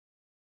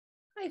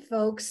Hi,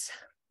 folks.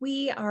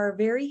 We are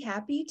very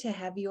happy to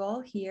have you all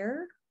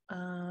here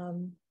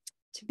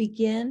to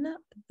begin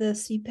the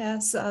SPEAR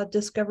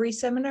Discovery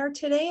Seminar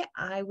today.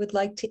 I would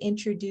like to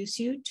introduce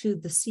you to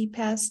the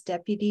SPEAR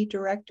Deputy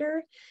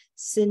Director,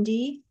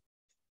 Cindy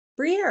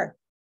Breer.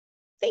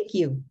 Thank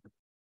you.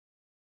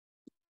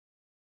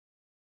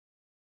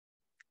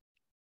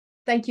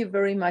 Thank you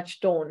very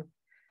much, Dawn.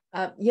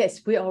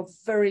 Yes, we are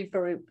very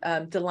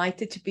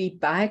delighted to be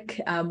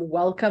back.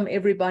 Welcome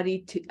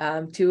everybody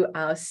to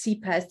our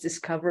SPEAR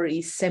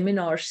Discovery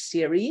Seminar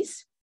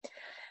Series.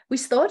 We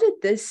started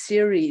this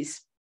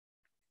series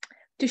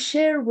to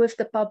share with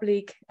the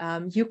public,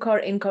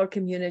 UCAR, NCAR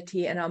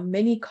community, and our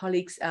many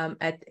colleagues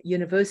at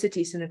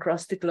universities and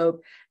across the globe,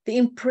 the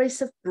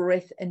impressive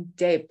breadth and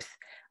depth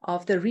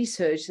of the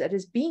research that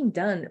is being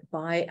done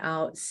by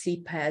our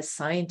SPEAR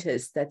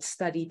scientists that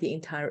study the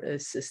entire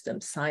Earth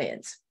system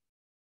science.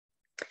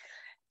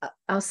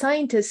 Our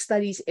scientists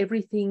studies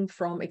everything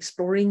from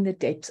exploring the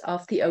depths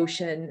of the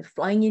ocean,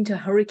 flying into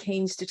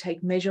hurricanes to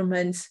take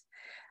measurements,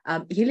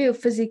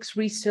 heliophysics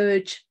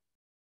research,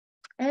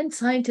 and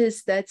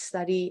scientists that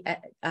study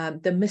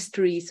the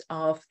mysteries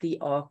of the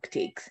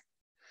Arctic.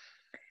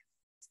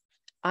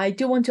 I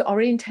do want to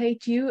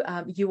orientate you.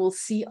 You will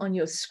see on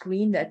your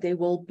screen that there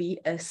will be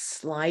a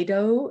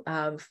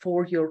Slido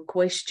for your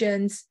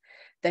questions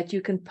that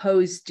you can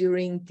pose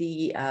during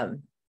the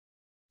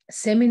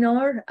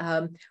seminar.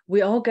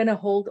 We are going to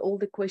hold all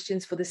the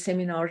questions for the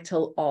seminar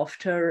till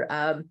after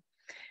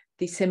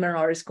the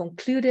seminar is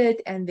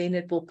concluded, and then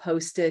it will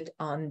post it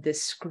on the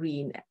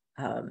screen.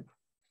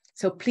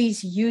 So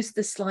please use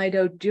the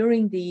Slido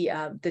during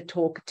the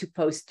talk to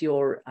post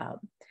your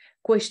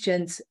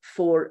questions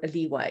for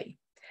Liwei.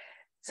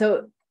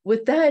 So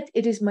with that,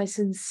 it is my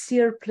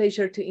sincere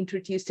pleasure to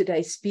introduce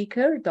today's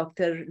speaker,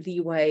 Dr.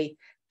 Liwei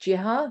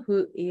Jia,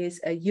 who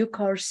is a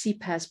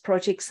UCAR.CPAESS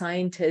project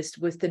scientist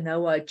with the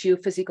NOAA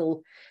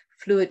Geophysical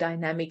Fluid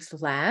Dynamics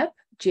Lab,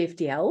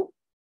 GFDL.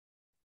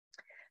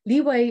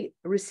 Liwei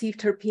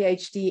received her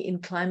PhD in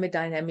climate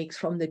dynamics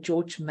from the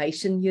George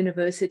Mason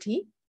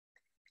University,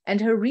 and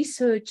her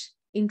research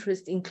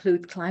interests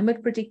include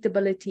climate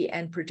predictability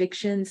and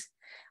predictions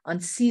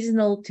on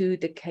seasonal to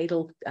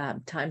decadal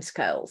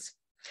timescales.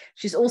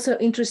 She's also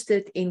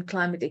interested in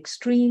climate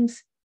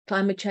extremes,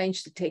 climate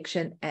change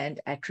detection,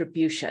 and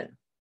attribution.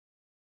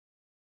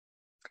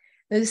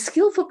 The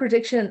skillful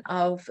prediction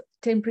of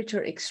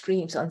temperature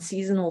extremes on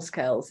seasonal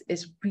scales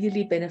is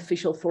really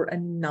beneficial for a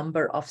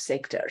number of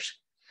sectors.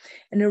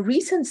 And a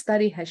recent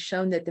study has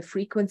shown that the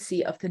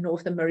frequency of the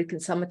North American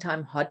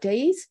summertime hot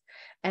days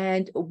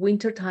and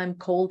wintertime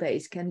cold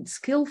days can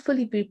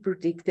skillfully be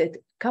predicted a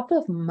couple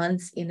of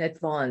months in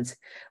advance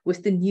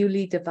with the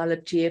newly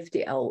developed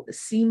GFDL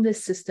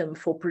Seamless System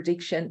for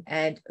Prediction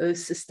and Earth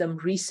System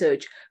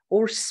Research,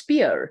 or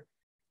SPEAR,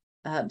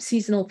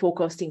 Seasonal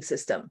Forecasting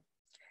System.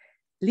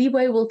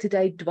 Liwei will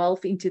today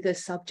delve into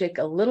this subject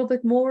a little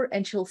bit more,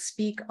 and she'll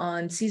speak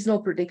on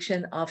seasonal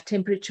prediction of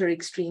temperature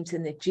extremes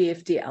in the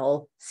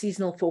GFDL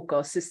seasonal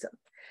forecast system.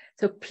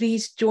 So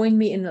please join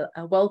me in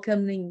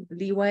welcoming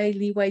Liwei.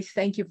 Liwei,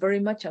 thank you very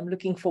much. I'm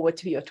looking forward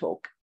to your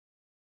talk.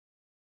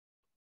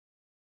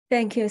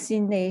 Thank you,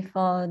 Cindy,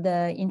 for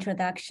the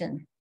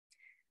introduction.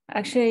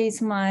 Actually, it's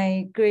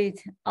my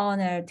great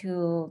honor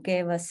to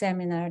give a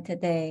seminar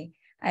today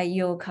at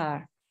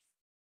UCAR.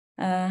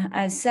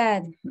 As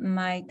said,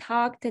 my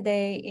talk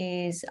today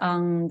is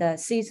on the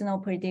seasonal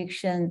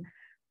prediction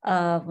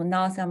of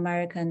North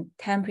American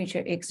temperature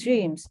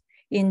extremes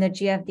in the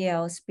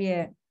GFDL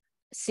SPEAR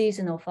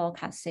seasonal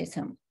forecast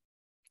system.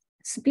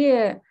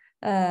 SPEAR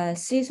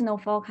seasonal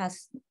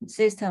forecast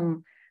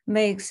system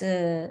makes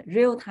a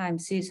real-time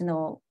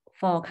seasonal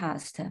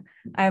forecast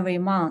every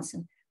month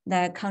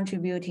that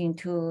contributing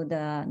to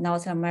the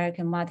North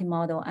American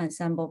multimodal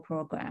ensemble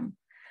program.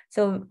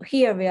 So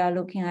here we are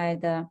looking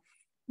at the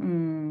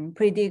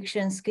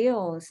prediction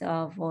skills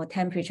of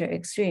temperature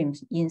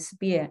extremes in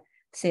SPEAR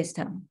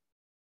system.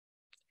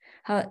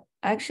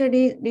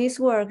 Actually, this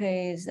work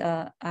is,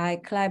 I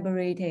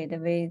collaborated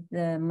with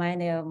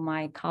many of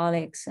my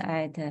colleagues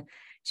at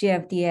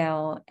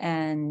GFDL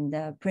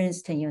and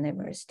Princeton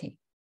University.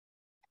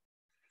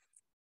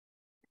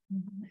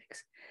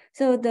 Next.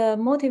 So the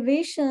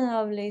motivation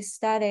of this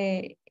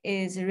study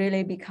is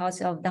really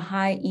because of the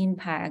high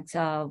impact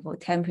of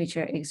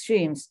temperature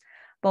extremes,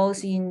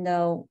 both in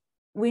the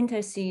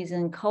winter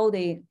season cold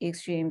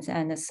extremes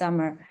and the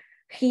summer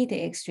heat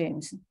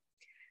extremes.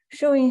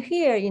 Showing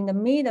here in the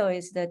middle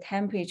is the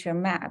temperature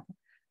map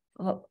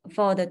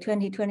for the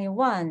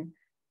 2021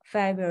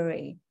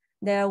 February.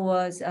 There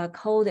was a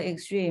cold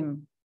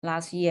extreme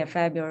last year,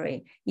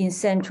 February, in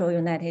central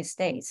United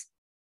States.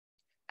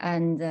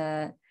 And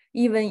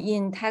even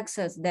in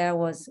Texas, there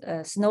was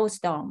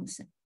snowstorms.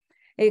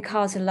 It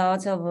caused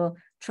lots of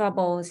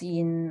troubles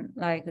in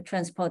like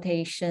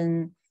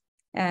transportation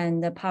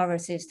and the power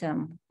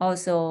system.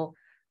 Also,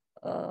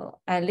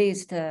 at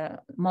least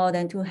more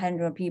than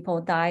 200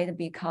 people died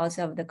because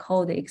of the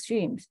cold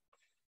extremes.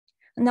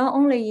 Not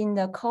only in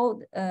the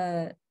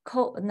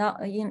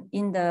not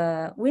in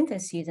the winter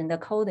season, the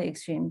cold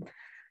extreme,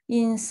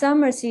 In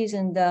summer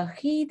season, the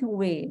heat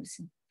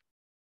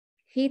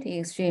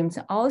extremes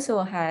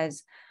also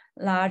has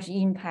large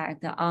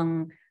impact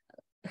on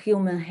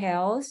human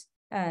health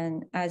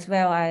and as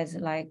well as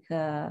like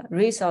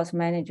resource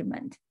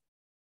management.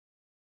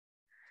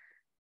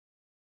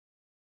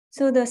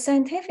 So the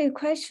scientific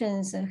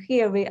questions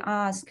here we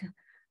ask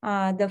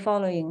are the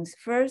following.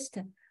 First,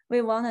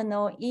 we want to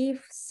know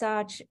if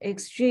such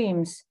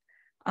extremes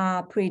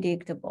are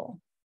predictable.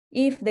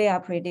 If they are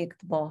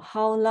predictable,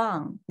 how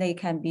long they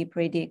can be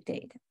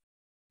predicted.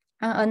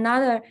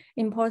 Another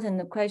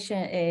important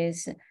question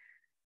is,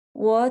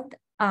 what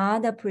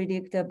are the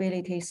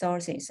predictability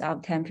sources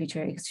of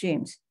temperature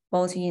extremes,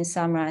 both in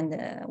summer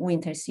and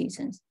winter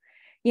seasons?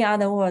 In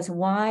other words,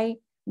 why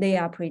they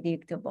are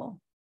predictable.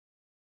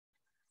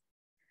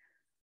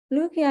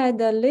 Looking at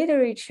the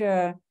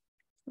literature,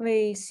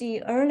 we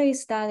see early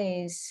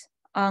studies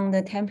on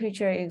the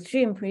temperature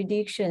extreme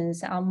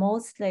predictions are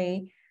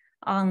mostly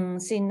on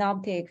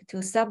synoptic to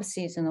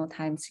subseasonal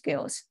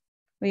timescales.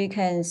 We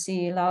can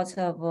see lots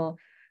of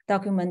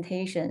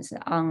documentations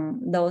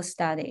on those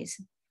studies.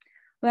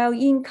 Well,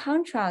 in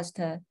contrast,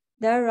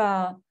 there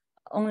are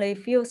only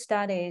few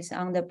studies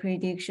on the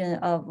prediction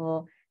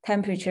of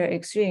temperature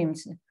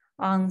extremes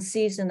on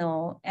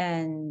seasonal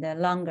and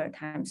longer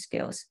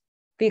timescales,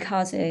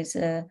 because it's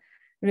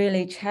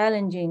really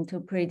challenging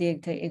to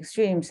predict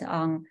extremes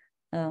on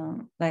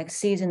like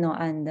seasonal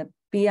and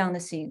beyond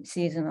the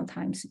seasonal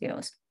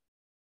timescales.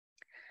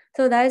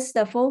 So that's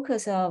the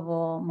focus of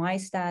my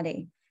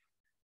study.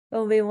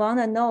 So we want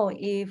to know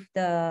if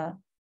the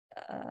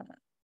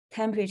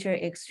temperature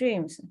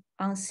extremes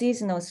on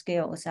seasonal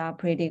scales are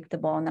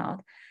predictable or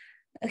not.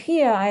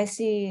 Here I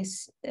see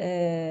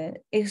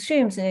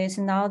extremes is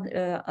not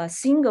a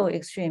single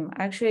extreme.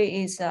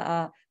 Actually, it's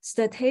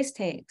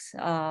statistics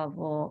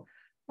of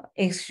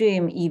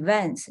extreme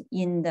events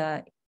in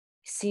the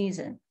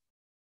season.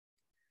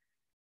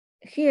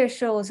 Here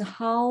shows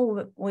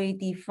how we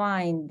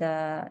define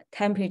the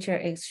temperature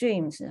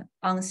extremes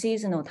on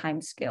seasonal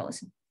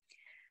timescales.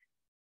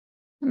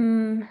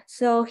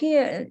 So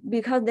here,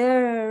 because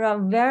there are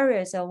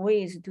various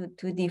ways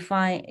to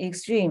define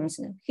extremes,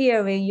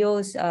 here we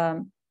use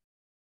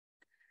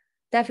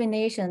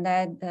definition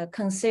that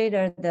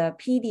consider the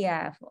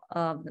PDF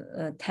of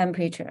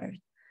temperature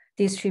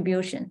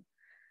distribution.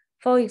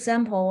 For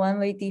example, when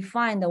we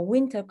define the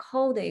winter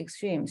cold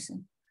extremes,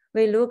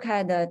 we look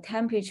at the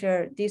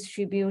temperature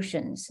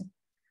distributions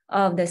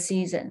of the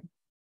season.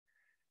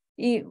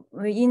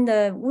 In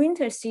the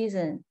winter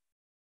season,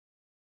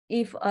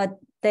 if a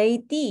day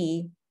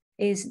D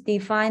is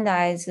defined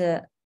as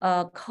a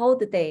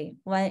cold day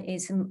when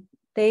its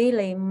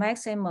daily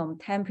maximum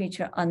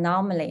temperature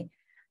anomaly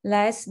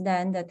less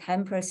than the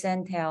 10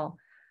 percentile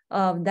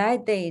of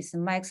that day's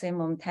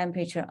maximum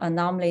temperature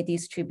anomaly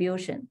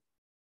distribution.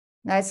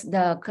 That's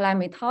the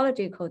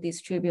climatological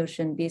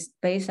distribution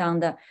based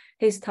on the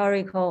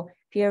historical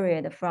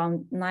period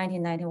from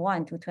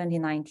 1991 to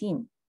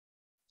 2019.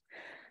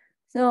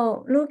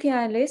 So looking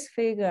at this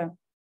figure,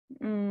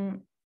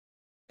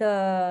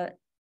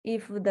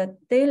 if the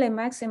daily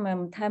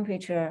maximum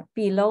temperature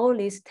below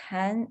this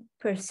 10%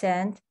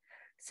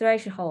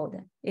 threshold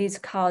is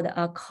called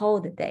a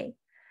cold day.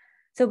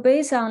 So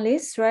based on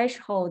this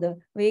threshold,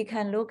 we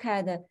can look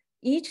at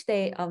each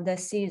day of the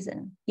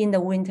season in the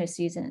winter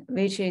season,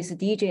 which is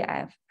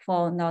DJF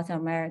for North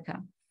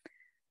America.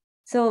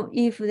 So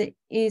if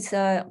it's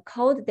a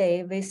cold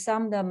day, we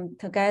sum them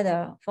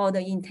together for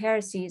the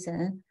entire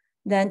season,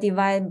 then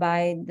divide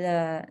by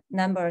the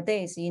number of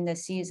days in the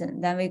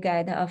season, then we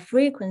get a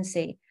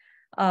frequency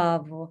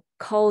of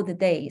cold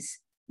days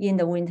in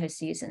the winter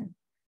season.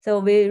 So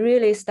we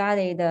really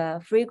study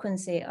the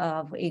frequency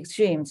of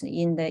extremes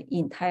in the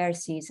entire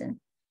season.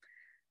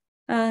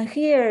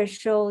 Here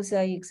shows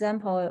an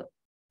example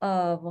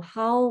of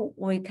how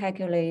we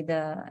calculate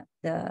the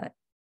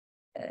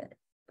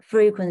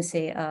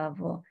frequency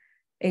of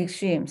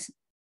extremes.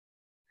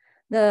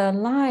 The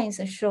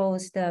lines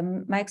shows the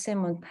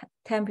maximum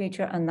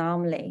temperature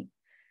anomaly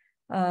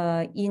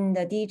in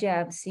the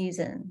DJF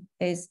season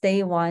is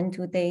day 1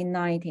 to day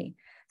 90.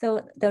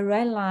 So the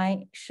red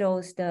line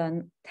shows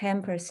the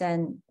 10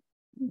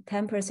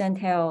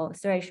 percentile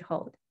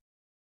threshold.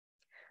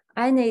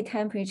 Any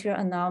temperature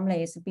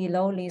anomalies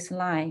below this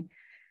line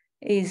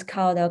is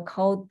called a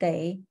cold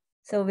day.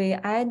 So we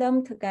add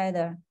them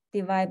together,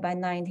 divide by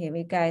 90,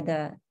 we get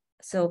the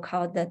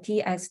so-called the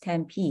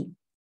TX10P.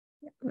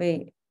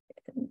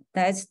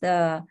 That's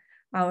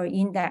our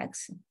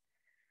index.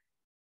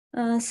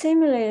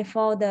 Similarly,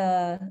 for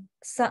the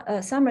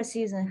summer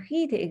season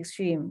heat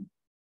extreme,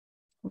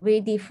 we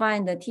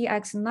define the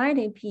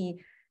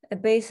TX90P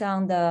based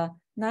on the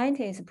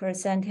 90th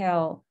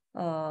percentile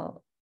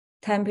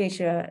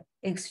temperature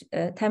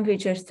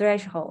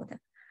threshold.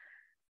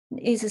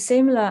 It's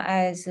similar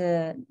as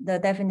the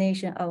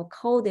definition of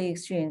cold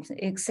extremes,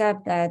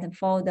 except that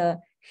for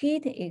the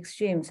heat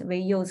extremes, we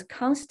use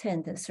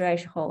constant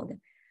threshold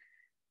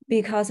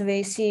because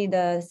we see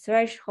the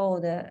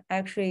threshold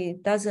actually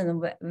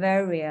doesn't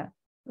vary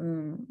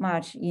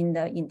much in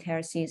the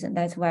entire season.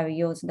 That's why we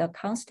use the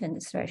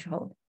constant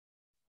threshold.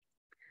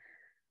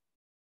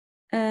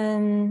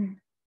 And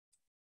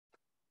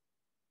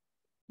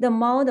the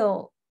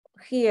model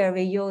here,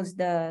 we use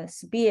the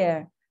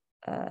SPEAR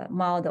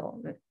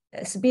model.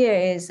 SPEAR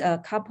is a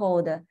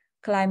coupled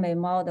climate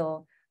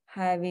model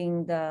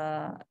having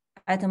the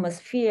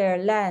atmosphere,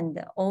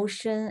 land,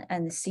 ocean,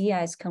 and sea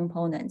ice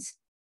components.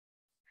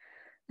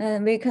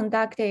 And we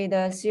conducted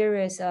a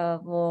series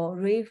of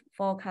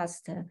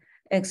reforecast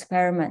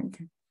experiments.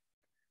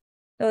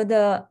 So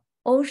the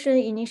ocean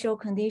initial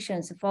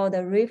conditions for the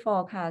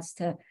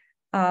reforecast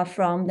are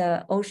from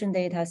the ocean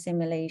data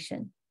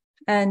simulation.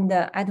 And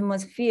the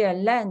atmosphere,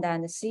 land,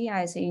 and sea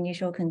ice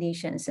initial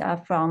conditions are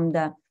from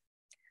the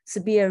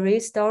SPEAR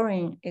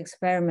restoring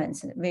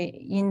experiments.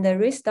 In the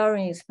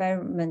restoring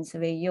experiments,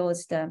 we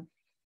used the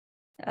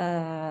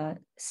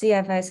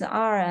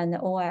CFSR and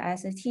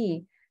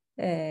OIST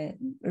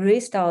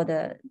restore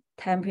the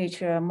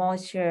temperature,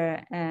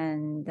 moisture,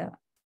 and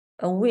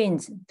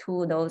winds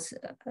to those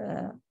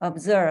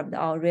observed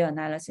or real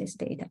analysis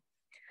data.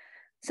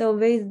 So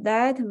with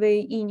that,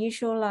 we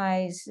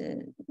initialize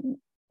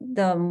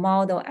the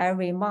model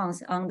every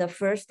month on the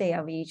first day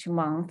of each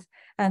month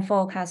and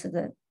forecast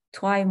the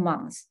 12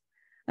 months.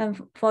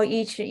 And for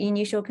each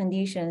initial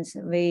conditions,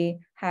 we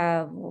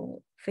have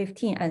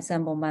 15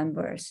 ensemble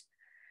members.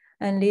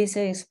 And these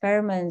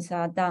experiments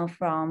are done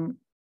from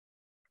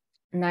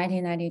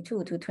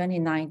 1992 to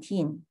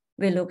 2019.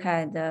 We look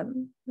at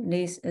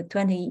this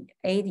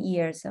 28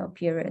 years of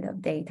period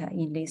of data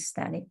in this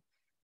study.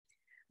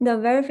 The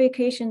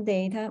verification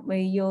data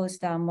we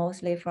used are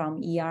mostly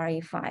from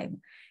ERA5,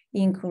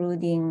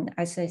 including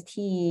SST,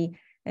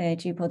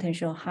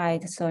 geopotential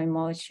height, soil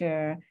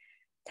moisture,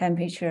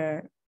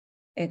 temperature,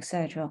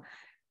 etc.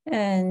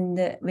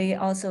 And we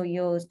also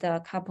used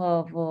a couple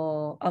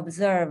of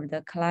observed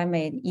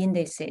climate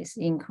indices,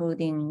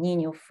 including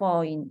Nino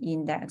Fall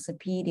Index,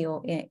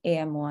 PDO,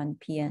 AM1,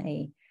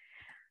 PNA.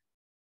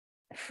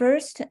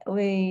 First,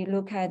 we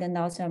look at the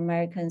North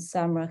American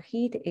summer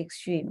heat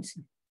extremes.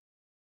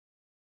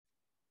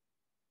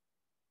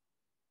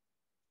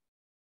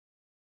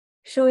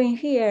 Showing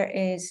here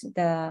is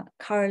the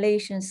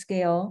correlation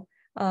scale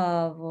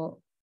of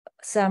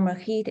summer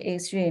heat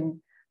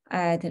extreme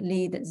at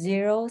lead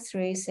 0,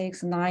 3,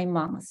 6, 9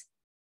 months.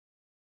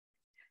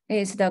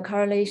 It's the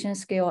correlation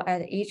scale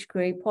at each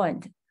gray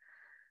point.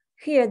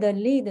 Here, the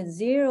lead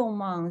 0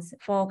 months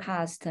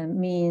forecast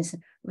means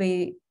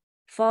we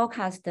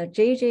forecast the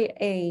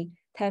JJA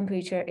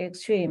temperature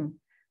extreme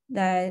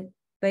that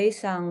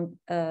based on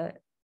the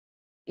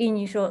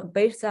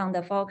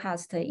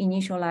forecast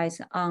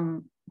initialized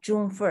on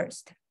June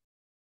 1st.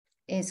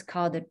 It's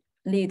called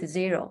lead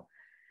 0.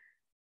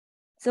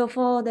 So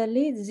for the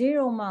lead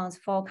 0 months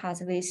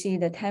forecast, we see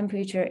the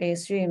temperature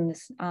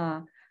extremes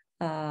are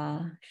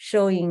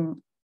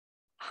showing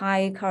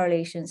high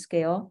correlation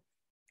scale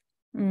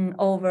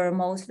over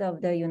most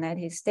of the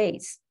United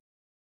States.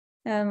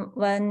 And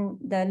when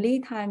the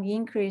lead time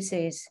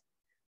increases,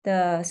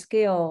 the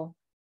scale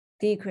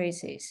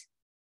decreases.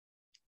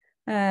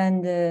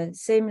 And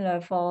similar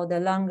for the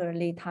longer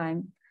lead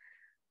time.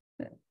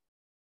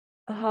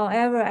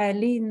 However, at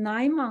lead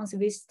 9 months,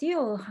 we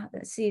still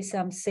see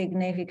some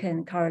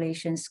significant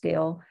correlation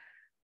scale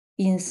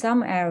in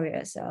some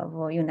areas of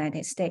the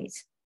United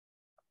States.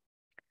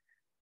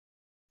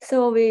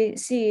 So we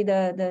see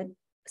the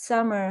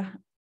summer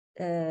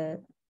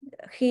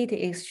heat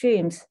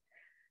extremes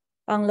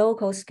on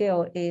local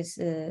scale is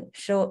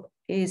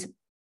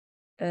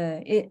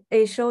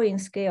showing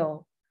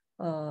scale,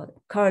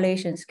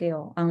 correlation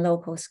scale on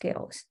local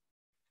scales.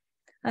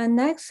 And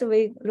next,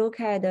 we look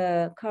at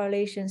the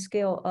correlation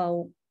scale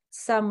of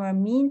summer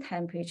mean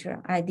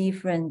temperature at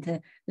different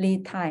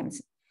lead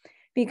times,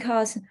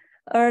 because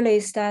early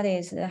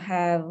studies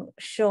have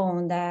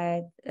shown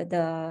that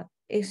the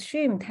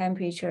extreme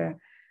temperature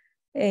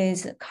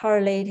is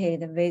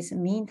correlated with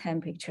mean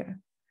temperature.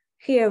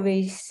 Here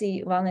we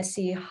want to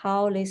see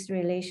how this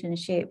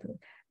relationship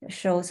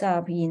shows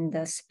up in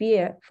the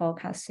SPEAR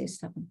forecast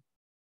system.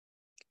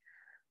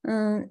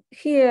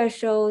 Here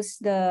shows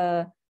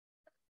the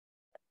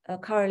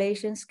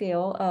correlation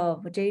scale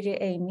of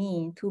JJA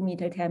mean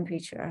 2-meter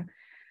temperature.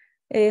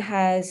 It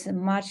has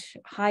much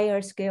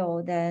higher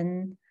scale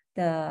than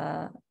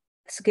the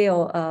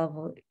scale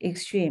of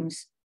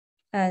extremes,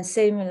 and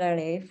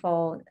similarly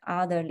for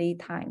other lead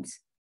times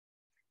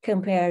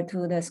compared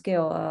to the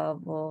scale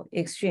of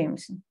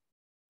extremes.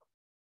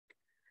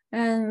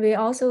 And we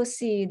also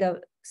see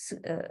the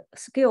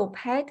scale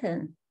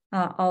pattern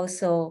are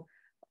also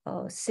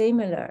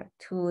similar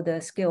to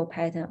the scale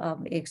pattern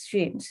of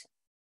extremes.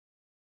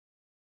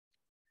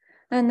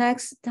 And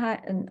next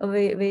time,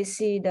 we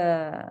see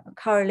the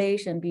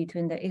correlation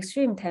between the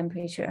extreme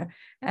temperature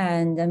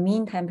and the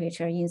mean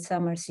temperature in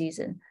summer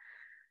season.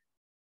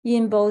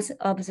 In both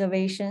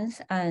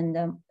observations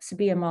and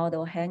SPEAR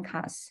model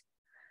handcasts,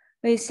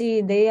 we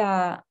see they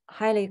are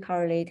highly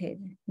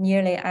correlated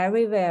nearly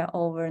everywhere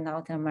over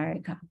North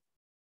America.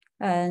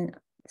 And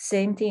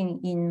same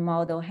thing in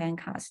model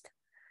handcast.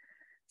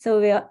 So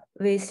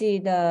we see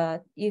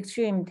the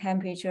extreme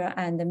temperature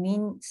and the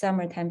mean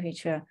summer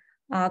temperature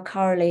are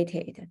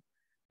correlated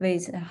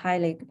with a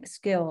high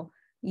scale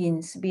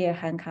in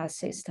SPEAR-NCAR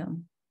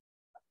system.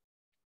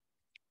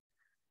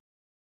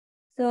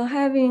 So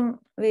having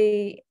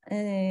we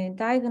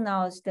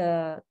diagnosed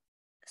the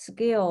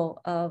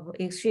scale of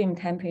extreme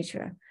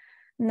temperature,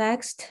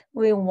 next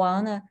we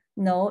want to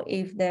know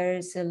if there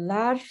is a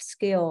large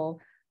scale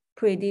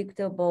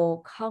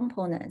predictable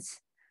components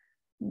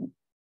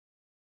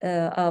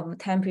of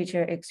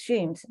temperature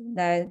extremes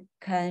that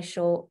can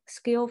show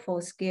skillful,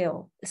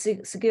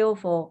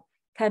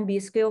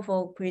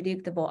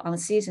 predictable on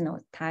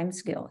seasonal time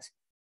scales.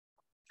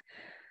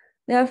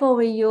 Therefore,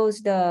 we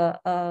use the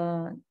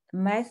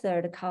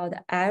method called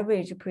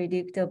average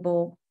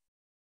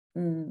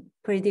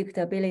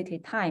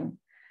predictability time.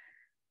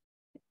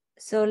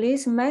 So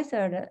this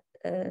method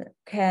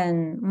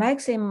can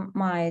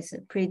maximize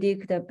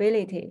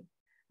predictability,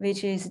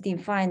 which is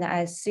defined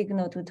as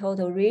signal to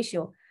total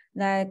ratio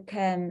that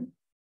can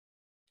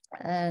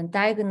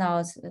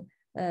diagnose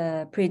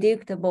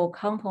predictable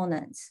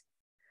components.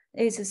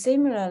 It's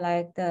similar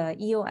like the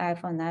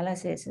EOF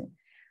analysis,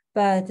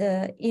 but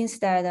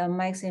instead of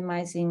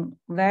maximizing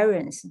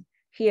variance,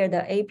 here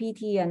the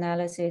APT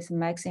analysis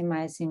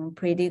maximizing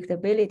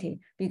predictability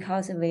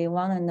because we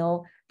want to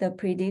know the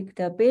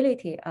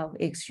predictability of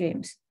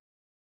extremes.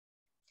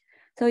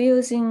 So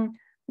using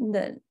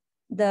the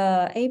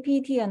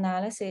APT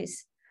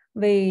analysis,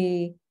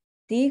 we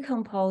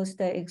decompose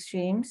the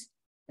extremes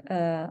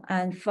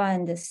and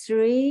find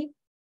 3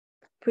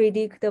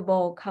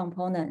 predictable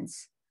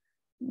components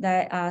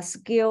that are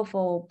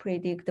skillful,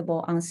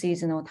 predictable on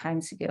seasonal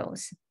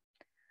timescales.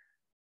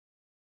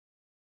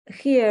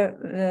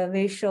 Here,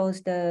 we show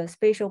the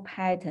spatial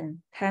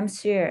pattern, time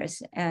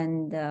series,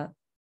 and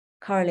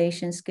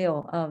correlation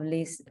scale of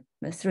these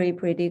 3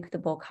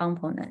 predictable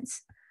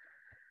components.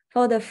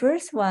 For the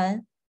first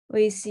one,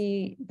 we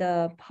see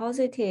the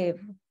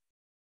positive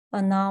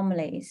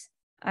anomalies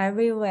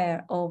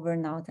everywhere over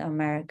North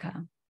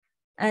America,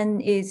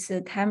 and its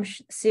time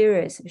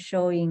series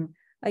showing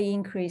an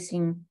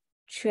increasing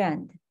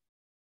trend.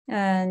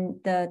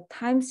 And the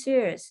time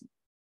series,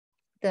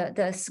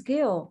 the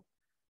scale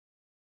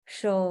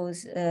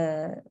shows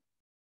a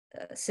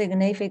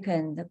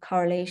significant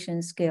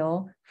correlation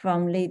scale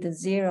from lead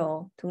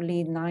 0 to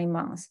lead 9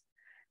 months.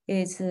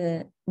 It's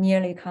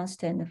nearly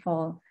constant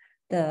for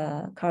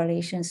the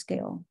correlation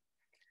scale.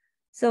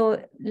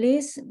 So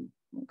this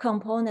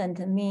component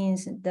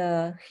means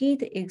the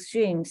heat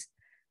extremes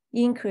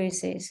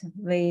increases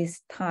with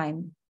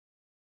time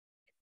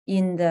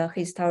in the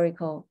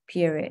historical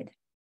period,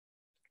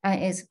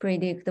 and it's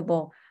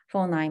predictable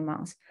for 9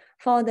 months.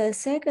 For the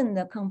second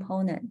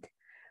component,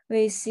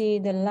 we see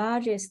the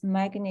largest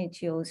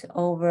magnitudes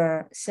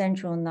over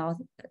central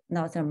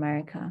North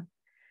America.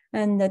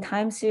 And the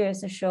time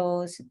series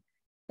shows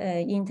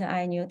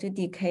interannual to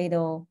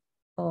decadal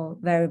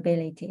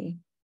variability.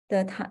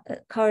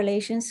 The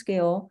correlation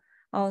scale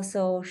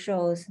also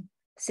shows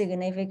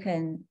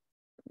significant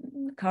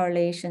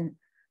correlation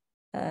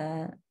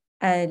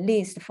at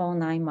least for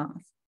 9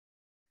 months.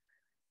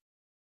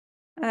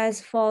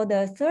 As for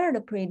the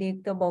third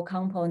predictable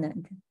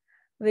component,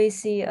 we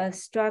see a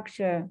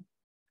structure,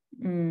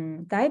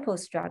 dipole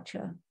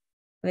structure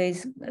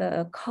with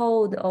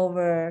cold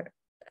over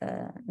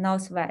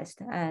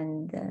northwest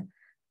and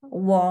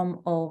warm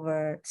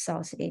over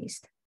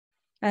southeast.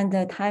 And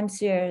the time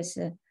series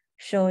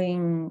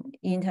showing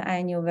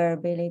interannual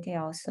variability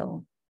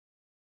also.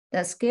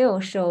 The scale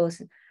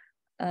shows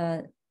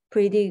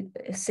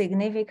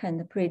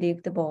significant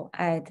predictable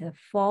at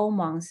 4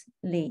 months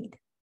lead.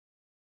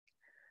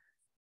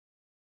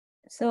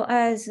 So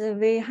as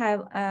we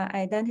have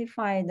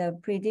identified the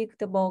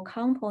predictable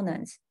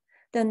components,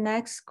 the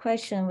next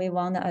question we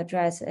want to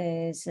address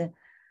is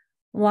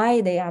why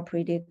they are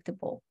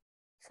predictable.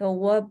 So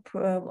what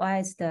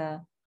provides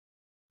the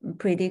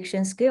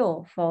prediction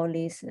skill for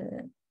these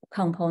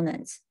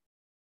components?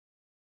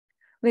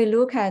 We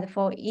look at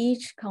for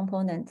each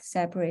component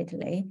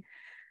separately.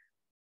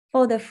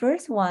 For the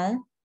first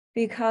one,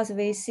 because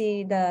we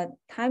see the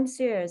time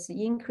series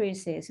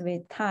increases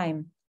with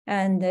time,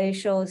 and it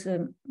shows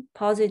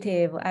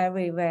positive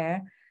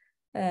everywhere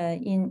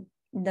in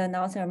the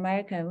North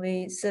America,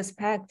 we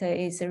suspect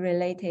it's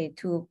related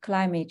to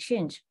climate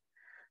change.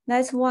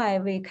 That's why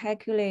we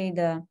calculate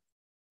the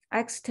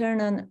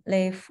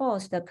externally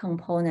forced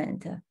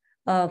component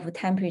of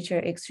temperature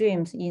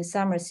extremes in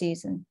summer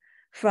season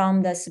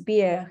from the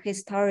SPEAR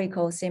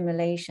historical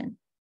simulation.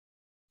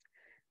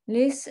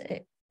 This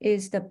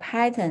is the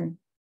pattern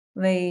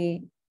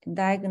we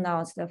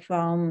diagnosed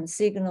from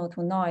signal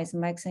to noise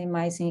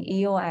maximizing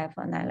EOF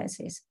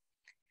analysis.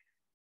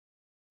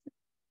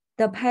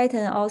 The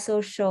pattern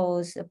also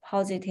shows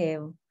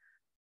positive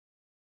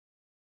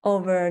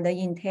over the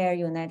entire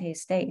United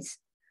States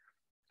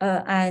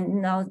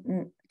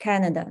and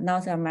Canada,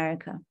 North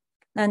America.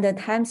 And the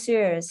time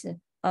series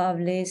of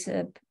this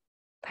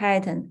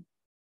pattern,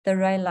 the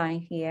red line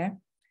here,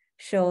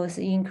 shows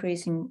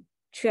increasing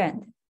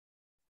trend.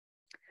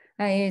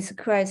 and is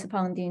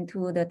corresponding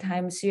to the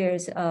time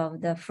series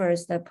of the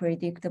first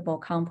predictable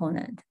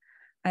component,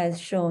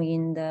 as shown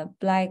in the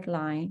black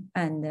line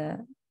and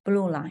the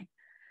blue line.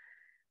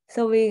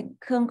 So we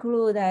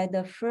conclude that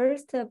the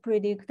first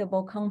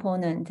predictable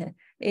component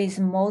is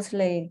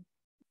mostly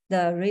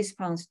the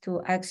response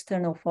to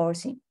external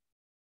forcing.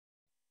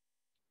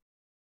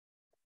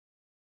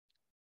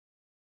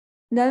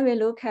 Then we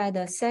look at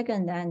the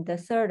second and the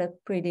third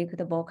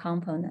predictable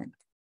component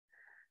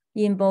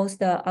in both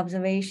the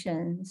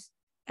observations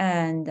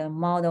and the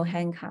model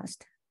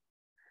handcast.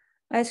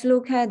 Let's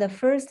look at the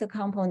first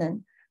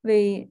component.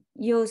 We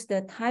use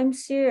the time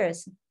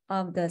series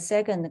of the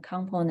second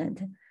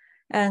component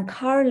and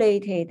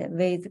correlated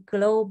with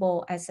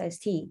global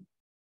SST,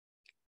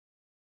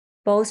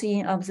 both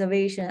in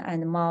observation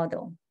and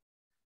model.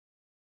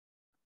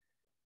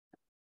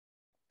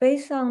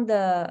 Based on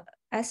the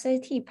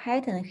SAT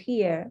pattern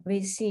here,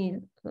 we see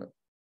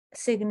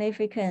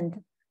significant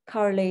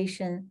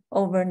correlation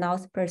over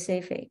North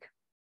Pacific.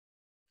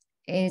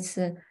 It's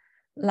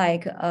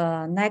like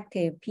a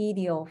negative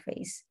PDO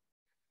phase.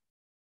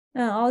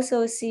 And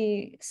also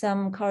see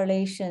some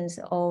correlations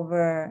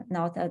over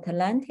North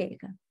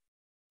Atlantic.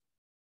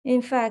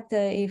 In fact,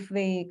 if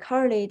we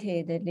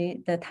correlated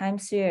the time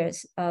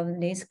series of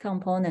this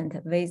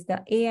component with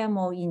the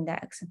AMO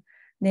index,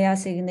 they are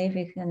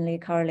significantly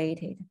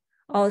correlated.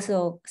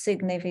 Also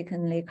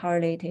significantly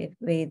correlated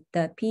with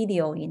the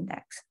PDO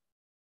index.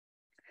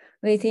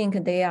 We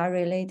think they are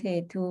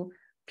related to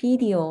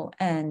PDO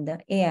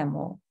and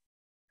AMO.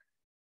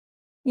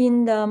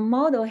 In the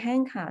model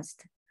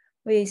handcast,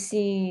 we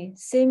see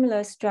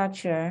similar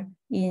structure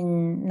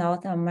in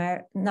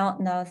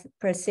North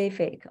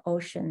Pacific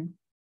Ocean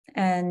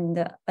and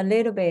a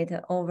little bit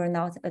over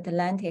North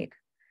Atlantic.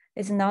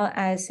 It's not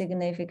as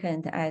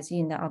significant as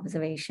in the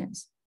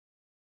observations.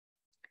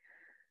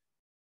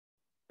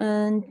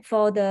 And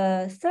for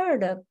the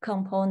third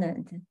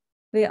component,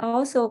 we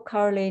also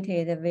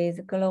correlated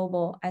with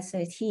global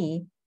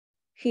SAT.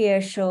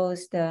 Here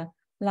shows the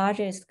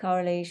largest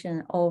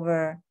correlation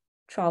over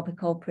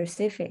tropical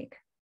Pacific.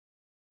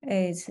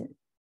 It's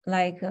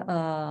like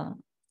a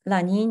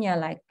La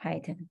Nina-like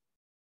pattern.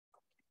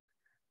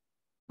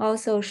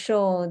 Also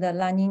show the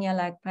La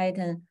Nina-like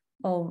pattern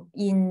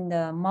in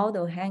the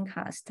model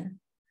handcast.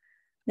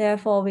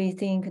 Therefore, we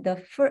think the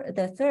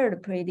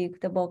third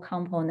predictable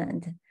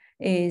component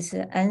is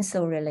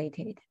ANSO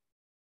related.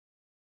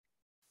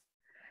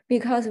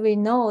 Because we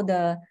know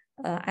the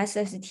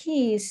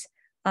SSTs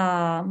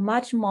are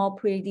much more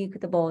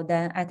predictable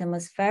than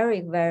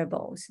atmospheric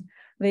variables,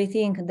 we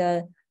think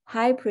the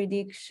high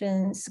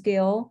prediction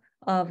skill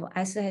of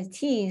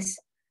SSTs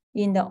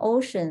in the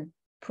ocean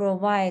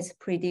provides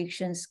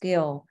prediction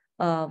skill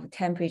of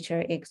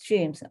temperature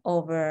extremes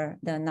over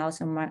the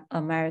North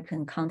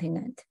American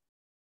continent.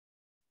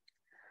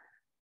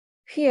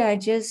 Here, I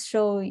just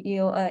show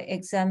you an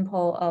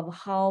example of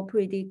how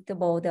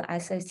predictable the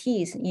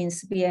SSTs in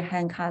SPEAR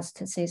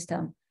handcast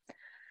system.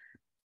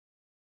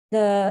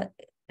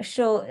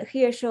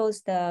 Here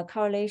shows the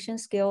correlation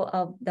scale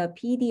of the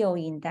PDO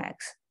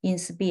index in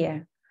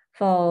SPEAR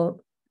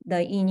for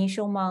the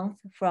initial month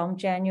from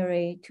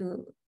January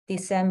to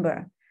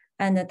December,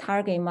 and the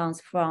target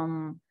month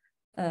from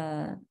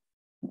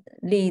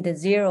lead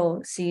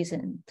 0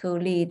 season to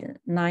lead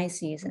 9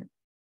 season.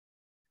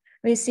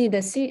 We see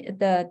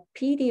the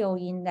PDO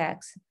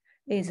index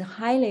is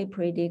highly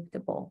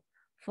predictable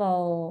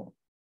for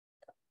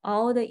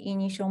all the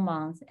initial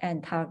months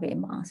and target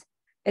months,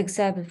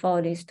 except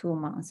for these 2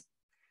 months.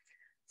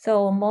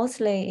 So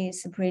mostly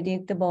it's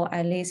predictable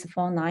at least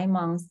for 9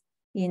 months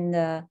in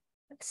the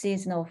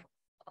seasonal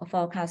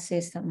forecast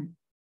system.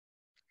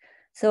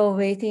 So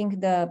we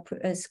think the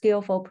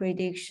skillful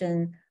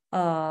prediction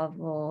of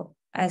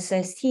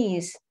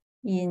SSTs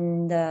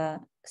in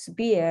the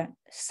SPEAR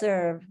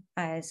serve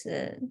as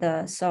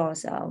the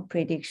source of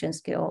prediction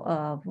skill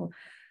of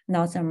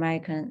North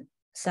American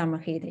summer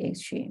heat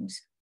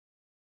extremes.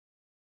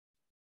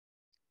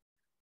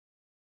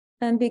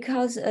 And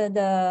because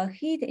the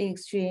heat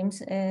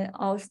extremes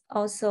are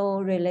also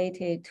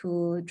related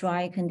to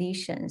dry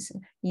conditions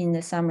in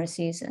the summer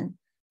season.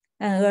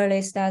 And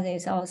early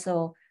studies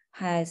also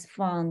has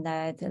found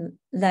that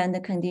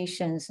land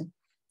conditions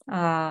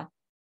are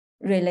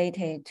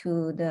related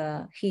to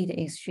the heat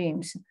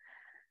extremes.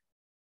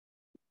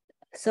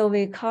 So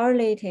we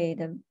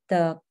correlated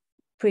the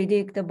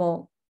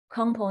predictable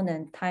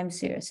component time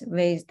series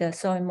with the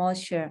soil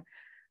moisture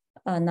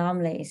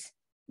anomalies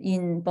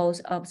in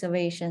both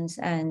observations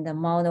and the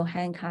model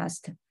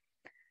handcast.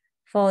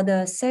 For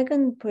the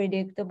second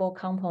predictable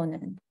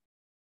component,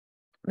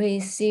 we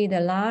see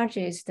the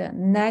largest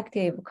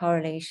negative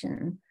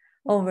correlation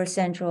over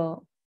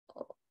central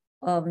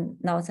of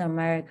North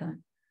America,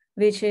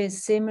 which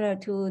is similar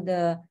to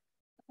the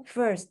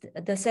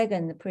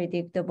second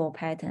predictable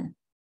pattern,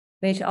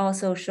 which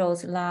also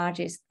shows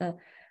largest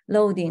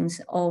loadings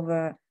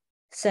over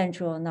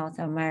central North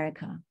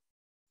America.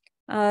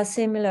 A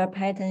similar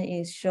pattern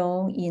is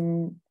shown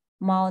in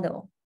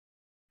model.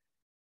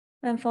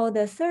 And for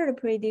the third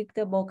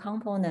predictable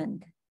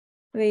component,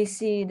 we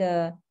see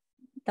the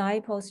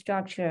dipole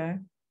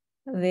structure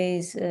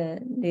with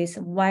these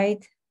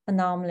white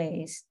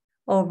anomalies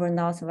over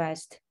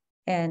northwest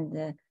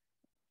and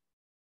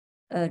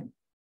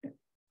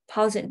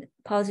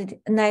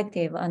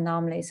negative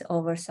anomalies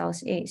over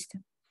southeast.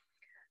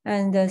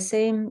 And the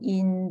same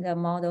in the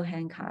model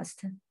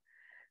handcast,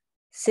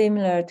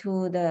 similar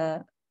to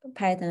the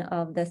pattern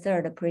of the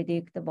third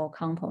predictable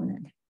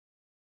component.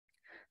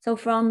 So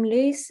from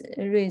these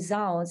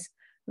results,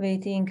 we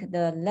think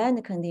the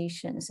land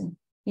conditions,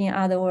 in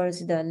other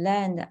words, the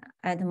land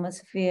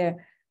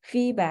atmosphere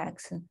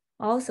feedbacks,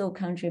 also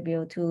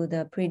contribute to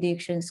the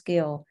prediction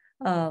scale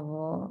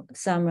of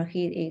summer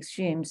heat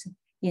extremes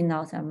in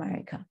North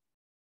America.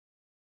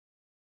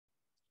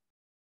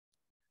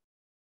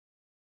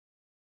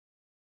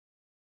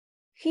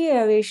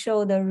 Here we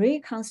show the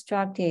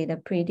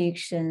reconstructed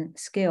prediction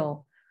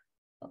scale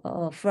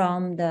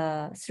from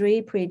the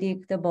 3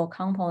 predictable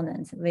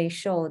components we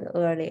showed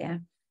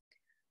earlier.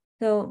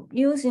 So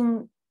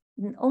using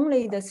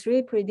only the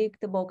 3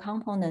 predictable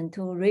components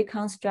to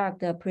reconstruct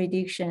the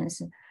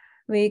predictions,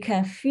 we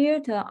can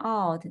filter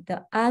out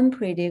the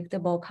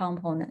unpredictable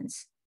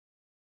components.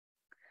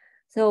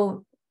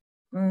 So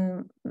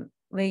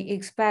we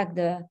expect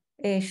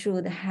it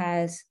should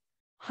have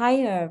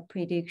higher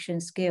prediction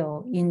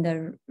scale in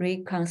the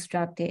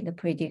reconstructed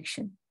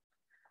prediction.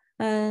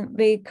 And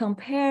we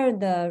compare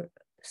the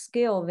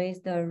scale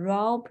with the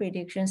raw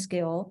prediction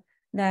scale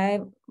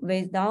that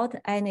without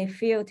any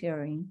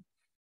filtering.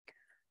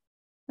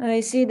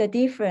 We see the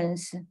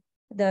difference.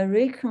 The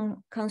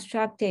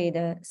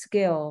reconstructed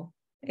scale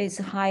is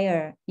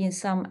higher in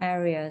some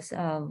areas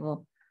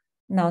of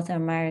North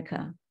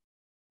America,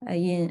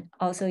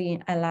 also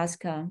in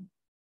Alaska.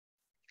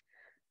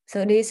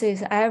 So this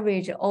is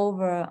average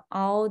over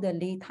all the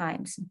lead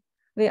times.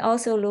 We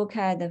also look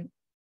at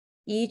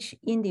each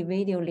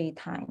individual lead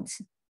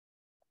times.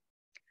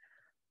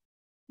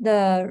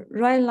 The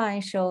right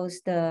line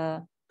shows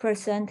the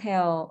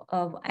percentile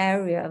of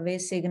area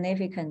with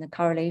significant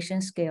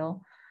correlation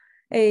scale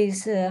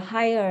is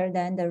higher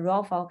than the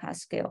raw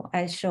forecast scale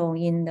as shown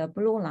in the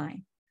blue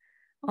line,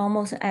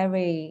 almost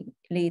every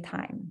lead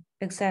time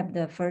except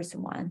the first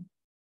one.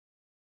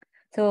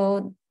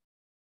 So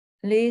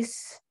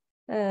this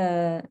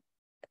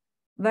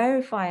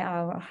verify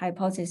our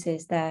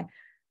hypothesis that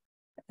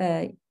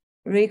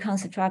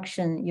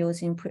reconstruction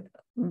using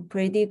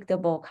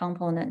predictable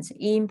components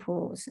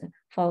improves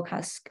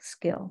forecast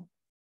scale.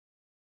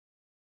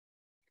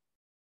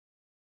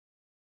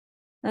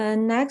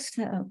 Next,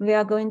 we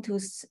are going to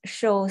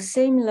show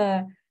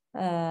similar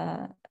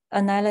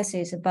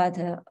analysis, but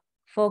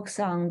focus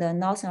on the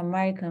North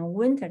American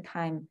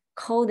wintertime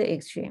cold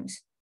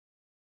extremes.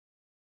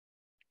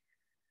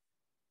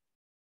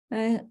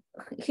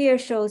 Here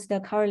shows the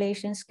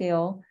correlation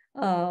scale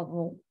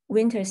of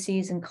winter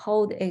season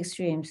cold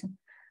extremes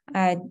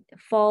at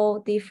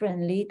 4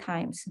 different lead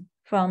times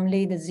from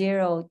lead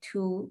 0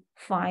 to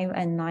 5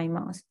 and 9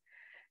 months.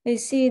 You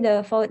see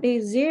for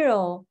lead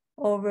 0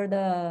 over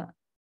the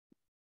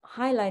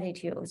high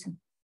latitudes,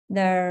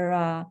 there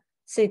are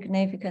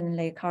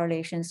significantly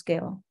correlation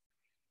scale.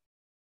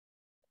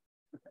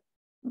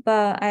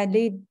 But at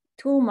lead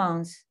 2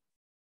 months,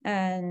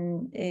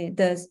 and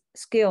the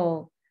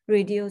scale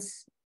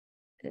reduces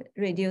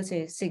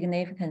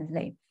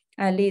significantly.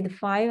 At lead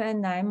 5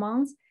 and 9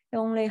 months, it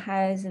only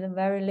has a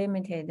very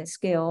limited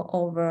scale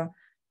over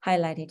high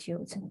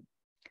latitudes.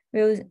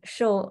 We'll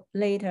show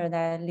later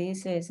that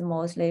this is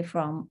mostly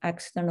from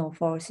external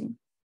forcing.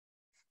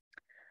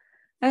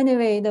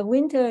 Anyway, the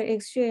winter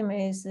extreme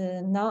is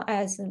not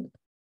as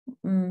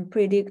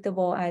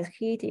predictable as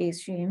heat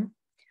extreme,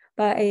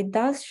 but it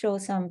does show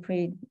some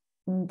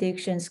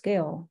prediction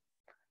scale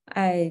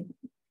at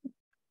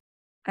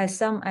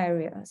some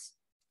areas.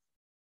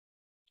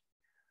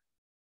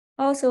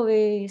 Also,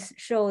 we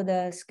show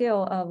the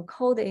scale of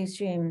cold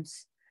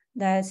extremes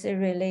that's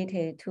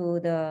related to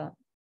the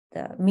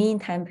mean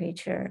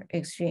temperature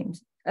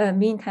extremes,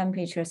 mean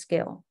temperature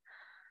scale.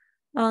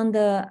 On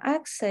the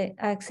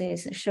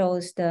x-axis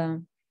shows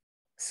the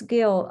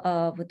scale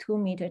of 2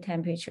 meter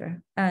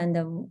temperature, and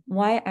the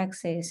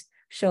y-axis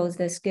shows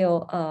the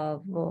scale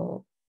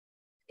of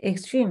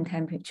extreme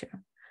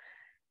temperature.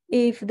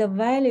 If the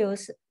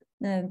values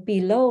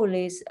below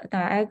this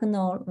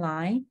diagonal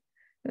line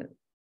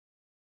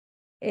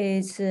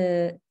is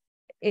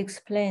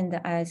explained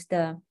as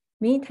the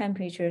mean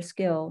temperature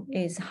scale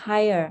is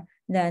higher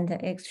than the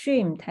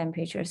extreme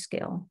temperature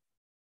scale.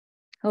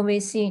 So we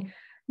see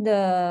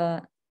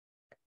the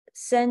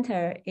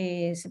center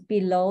is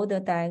below the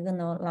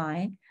diagonal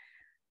line.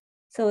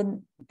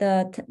 So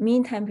the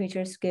mean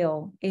temperature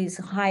scale is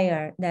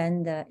higher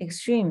than the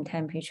extreme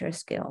temperature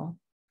scale.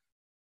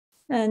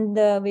 And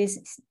we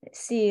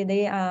see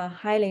they are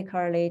highly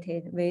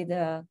correlated with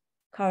the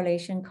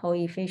correlation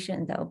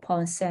coefficient of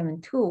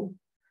 0.72.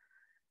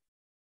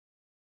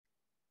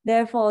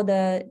 Therefore,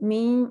 the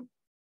mean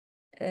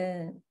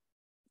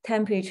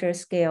temperature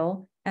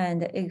scale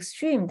and the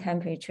extreme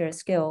temperature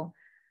scale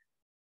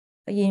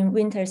in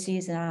winter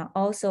season are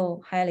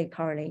also highly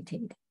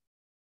correlated.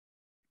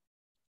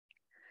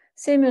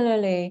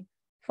 Similarly,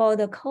 for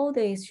the cold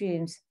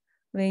extremes,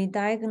 we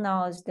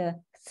diagnosed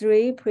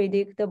 3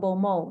 predictable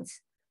modes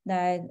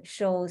that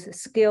shows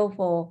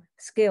skillful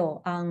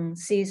scale on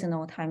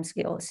seasonal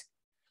timescales.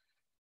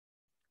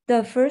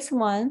 The first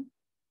one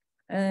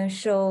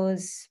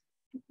shows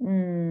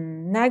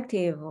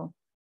negative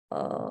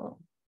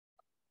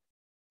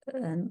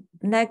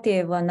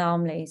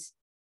anomalies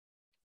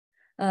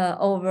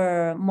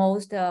over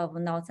most of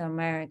North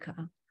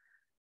America.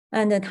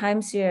 And the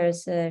time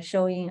series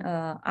showing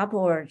an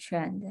upward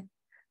trend,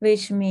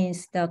 which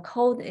means the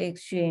cold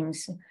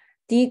extremes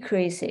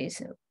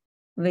decreases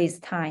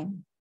with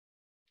time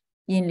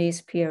in this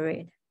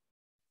period.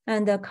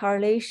 And the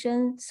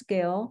correlation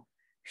scale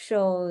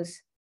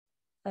shows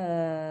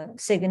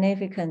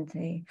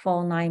significantly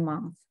for 9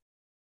 months.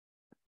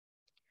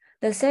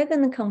 The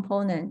second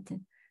component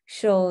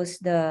shows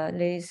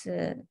this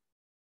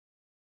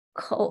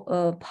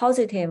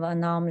positive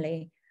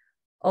anomaly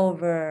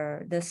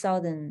over the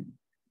southern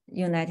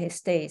United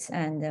States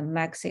and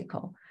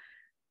Mexico,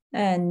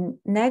 and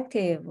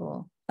negative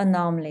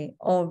anomaly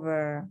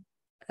over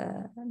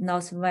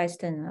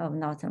northwestern of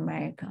North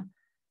America.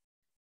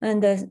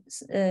 And the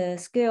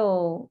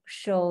scale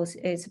shows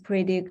it's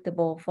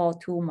predictable for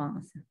 2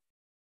 months.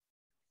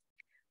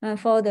 And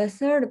for the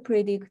third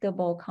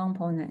predictable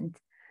component,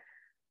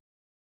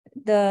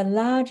 the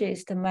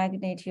largest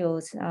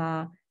magnitudes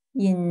are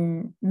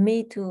in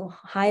mid to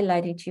high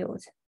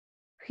latitudes.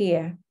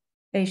 Here,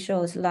 it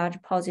shows large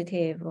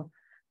positive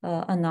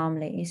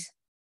anomalies,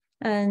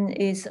 and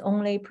is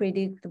only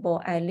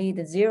predictable at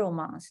least 0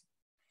 months,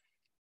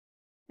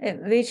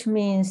 which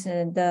means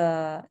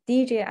the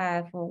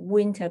DJF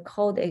winter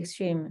cold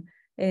extreme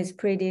is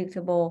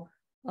predictable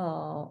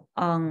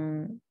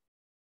on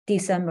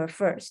December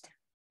 1st,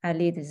 at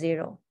least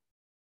 0.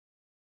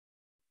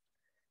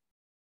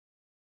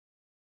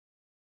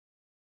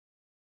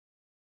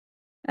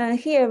 And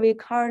here we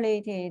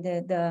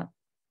correlated the,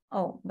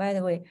 oh, by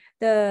the way,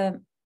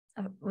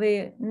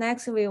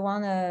 we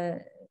want to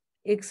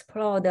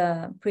explore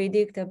the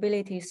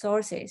predictability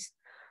sources.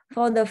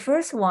 For the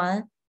first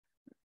one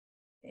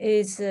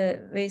is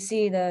we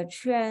see the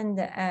trend,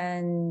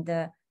 and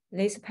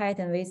this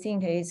pattern we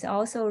think is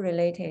also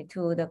related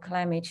to the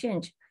climate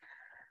change.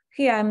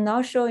 Here I'm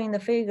not showing the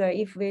figure.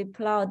 If we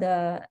plot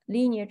the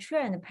linear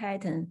trend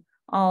pattern,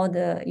 or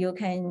you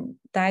can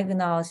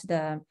diagnose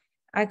the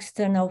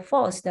external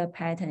force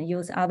pattern,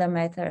 use other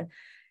method.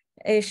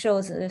 It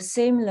shows a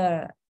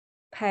similar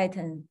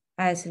pattern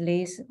as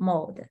this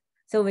mode.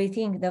 So we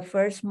think the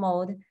first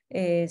mode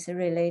is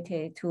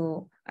related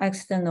to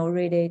external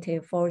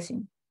radiative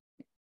forcing.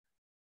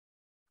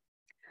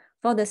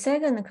 For the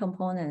second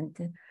component,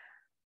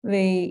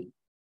 we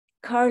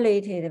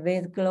correlated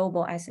with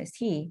global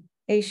SST.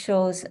 It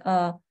shows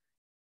a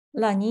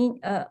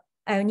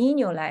El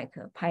Nino-like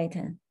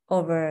pattern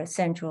over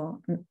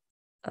Central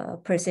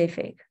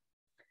Pacific.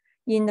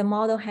 In the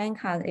model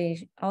handcut,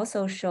 it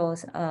also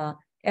shows a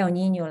El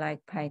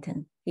Nino-like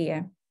pattern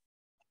here.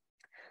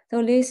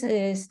 So this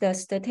is the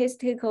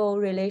statistical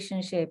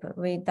relationship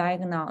we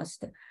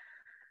diagnosed.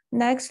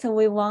 Next,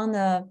 we want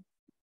to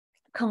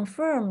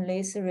confirm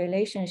this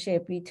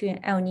relationship between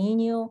El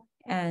Nino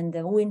and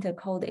the winter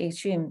cold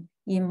extreme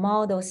in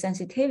model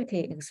sensitivity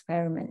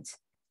experiments.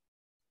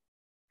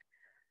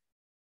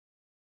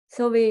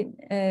 So we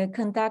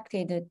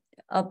conducted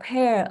a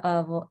pair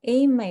of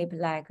AMAP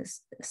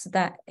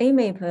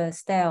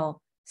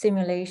style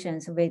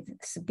simulations with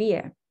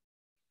SPEAR.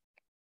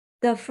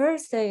 The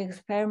first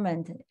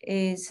experiment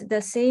is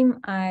the same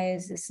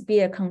as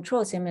SPEAR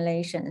control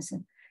simulations,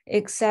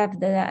 except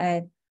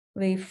that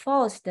we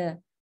forced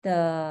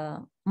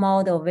the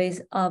model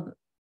with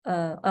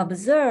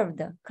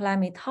observed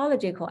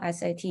climatological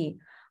SIT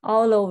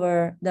all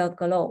over the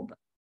globe.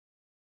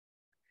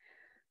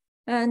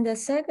 And the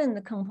second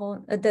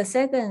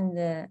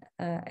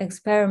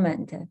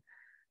experiment,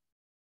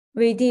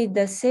 we did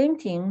the same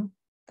thing,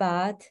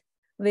 but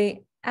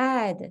we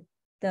add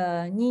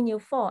the Nino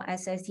 4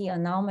 SIT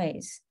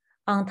anomalies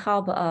on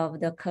top of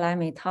the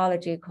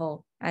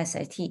climatological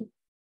SIT.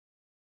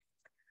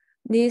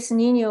 This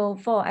Nino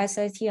 4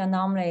 SIT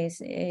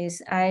anomalies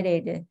is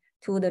added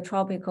to the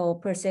tropical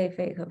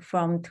Pacific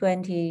from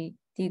 20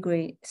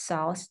 degrees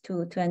south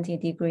to 20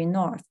 degrees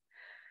north.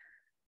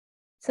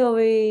 So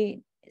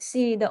we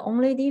see the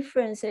only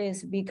difference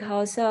is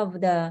because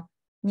of the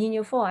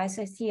Nino 4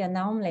 SIT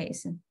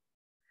anomalies.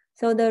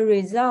 So the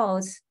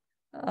results,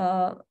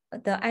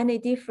 the only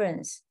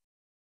difference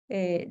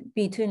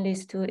between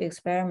these two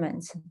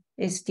experiments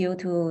is due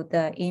to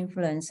the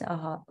influence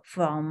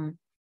from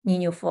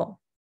Nino 4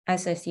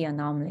 SIT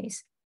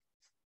anomalies.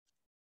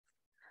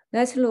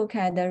 Let's look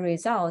at the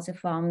results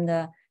from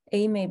the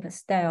AMAP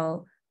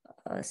style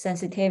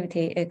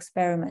sensitivity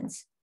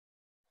experiments.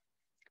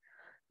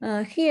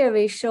 Here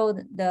we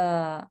showed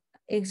the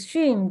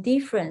extreme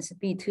difference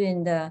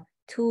between the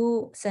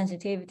two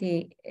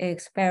sensitivity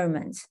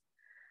experiments.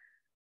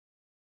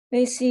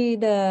 We see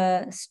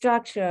the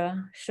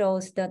structure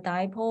shows the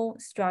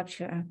dipole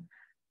structure.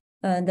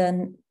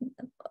 The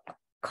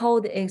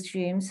cold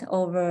extremes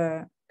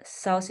over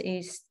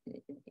southeast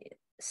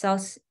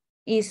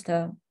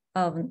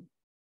of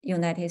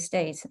United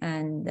States,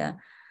 and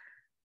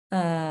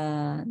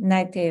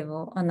negative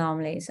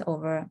anomalies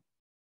over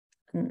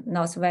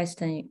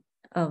northwestern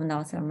of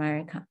North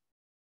America.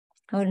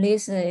 So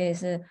this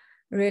is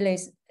really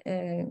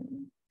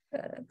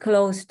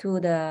close to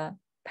the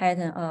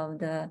pattern of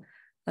the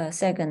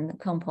second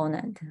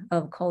component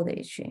of cold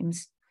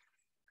extremes.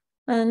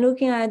 And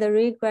looking at the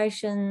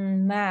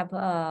regression map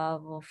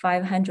of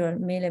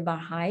 500 millibar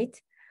height,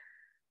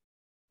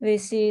 we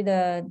see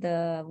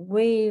the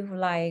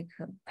wave-like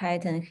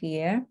pattern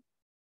here.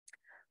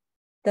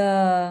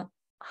 The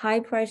high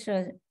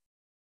pressure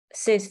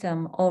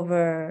system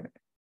over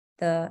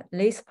the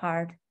least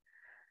part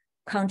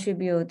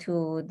contribute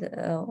to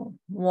the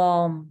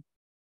warm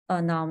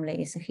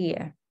anomalies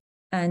here.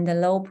 And the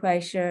low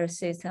pressure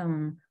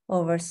system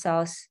over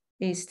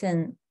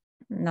southeastern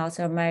North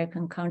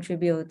American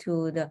contribute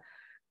to the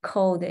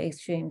cold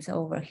extremes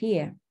over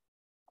here.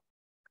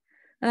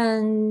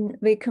 And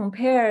we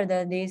compare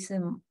these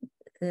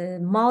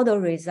model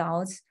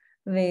results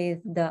with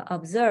the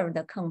observed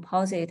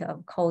composite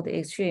of cold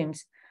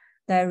extremes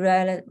that are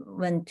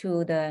relevant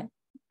to the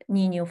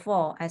Niño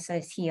Fall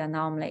SST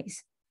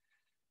anomalies.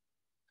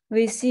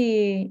 We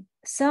see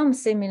some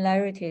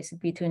similarities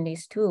between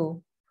these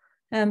two,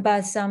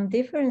 but some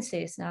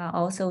differences are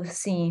also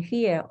seen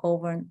here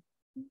over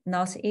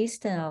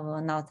northeastern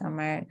of North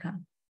America.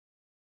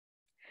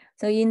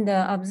 So in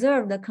the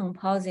observed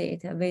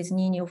composite with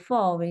Niño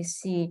Fall, we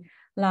see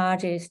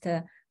largest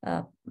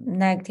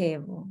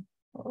negative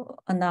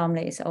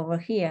anomalies over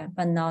here,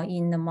 but not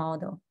in the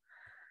model.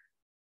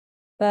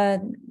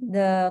 But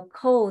the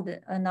cold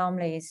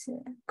anomalies,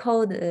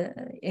 cold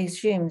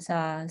extremes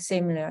are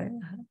similar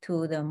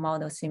to the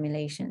model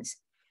simulations.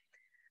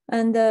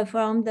 And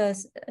from the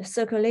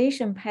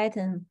circulation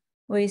pattern,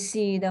 we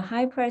see the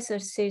high pressure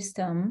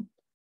system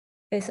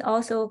is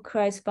also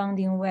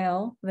corresponding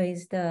well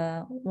with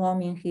the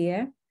warming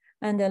here,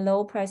 and the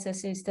low pressure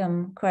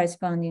system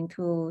corresponding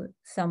to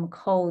some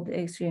cold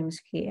extremes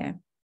here.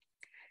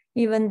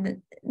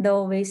 Even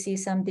though we see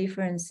some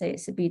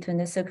differences between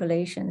the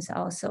circulations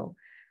also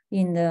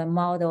in the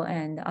model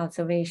and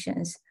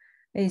observations,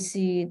 we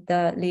see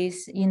that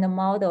in the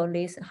model,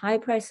 this high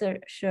pressure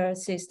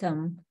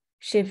system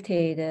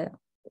shifted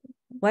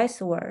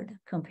westward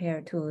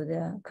compared to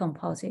the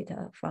composite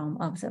from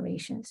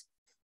observations.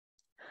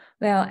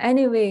 Well,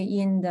 anyway,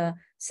 in the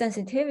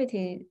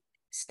sensitivity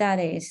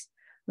studies,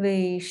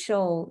 we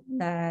show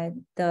that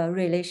the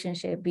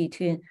relationship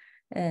between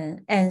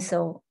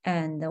ENSO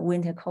and the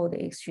winter cold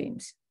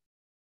extremes.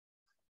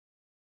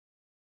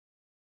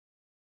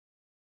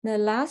 The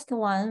last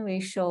one, we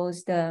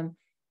shows the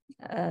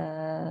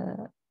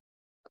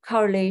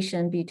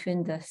correlation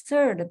between the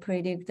third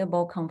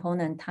predictable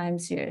component time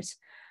series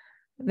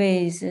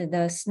with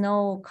the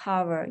snow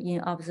cover in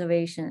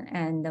observation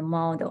and the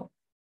model.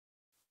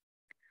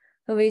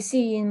 So we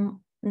see in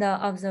the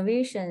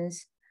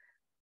observations,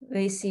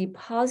 we see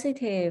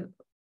positive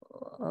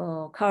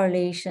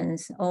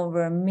correlations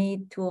over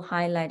mid to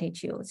high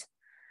latitudes.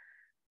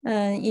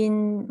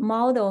 In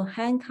model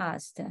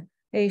handcast,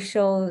 it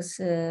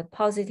shows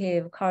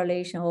positive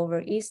correlation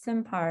over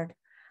eastern part,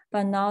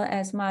 but not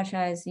as much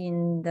as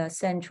in the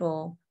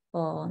central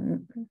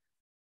and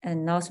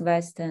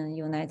northwestern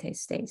United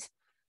States,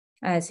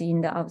 as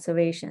in the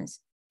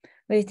observations.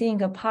 We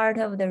think a part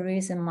of the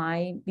reason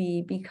might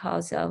be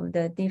because of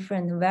the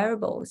different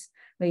variables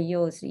we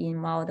use in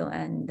model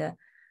and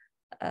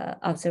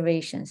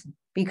observations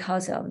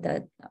because of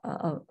the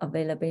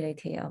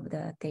availability of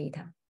the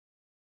data.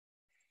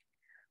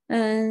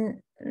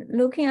 And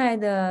looking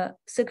at the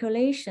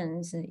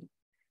circulations,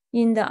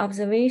 in the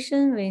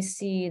observation, we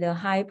see the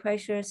high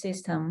pressure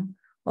system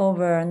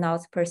over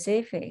North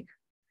Pacific,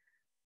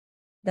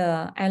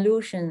 the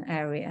Aleutian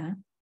area,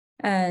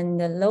 and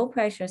the low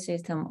pressure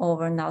system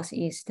over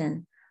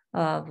northeastern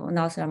of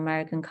North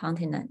American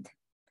continent.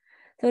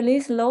 So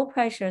this low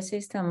pressure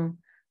system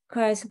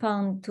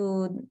corresponds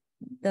to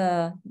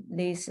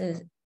this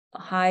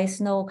high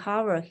snow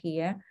cover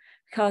here,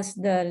 because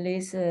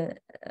this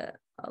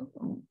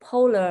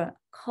polar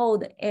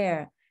cold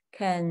air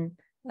can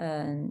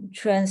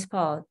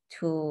transport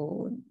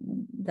to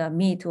the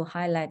mid to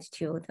high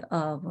latitude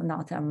of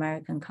North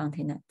American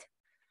continent,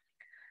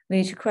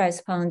 which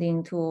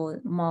corresponding to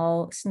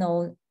more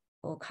snow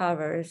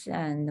covers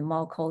and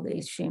more cold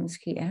extremes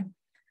here.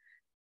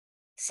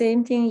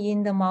 Same thing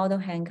in the model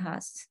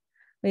handcasts.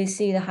 We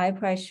see the high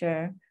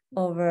pressure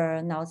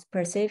over North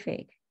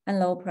Pacific and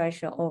low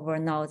pressure over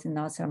North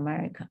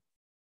America.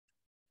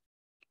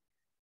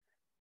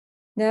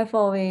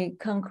 Therefore, we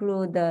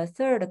conclude the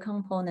third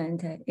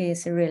component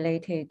is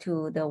related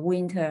to the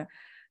winter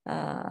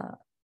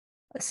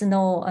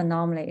snow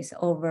anomalies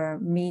over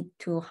mid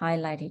to high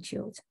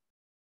latitudes.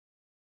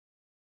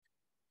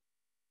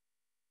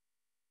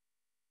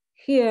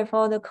 Here,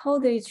 for the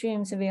cold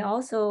extremes, we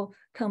also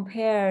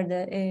compared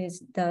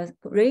the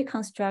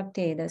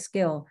reconstructed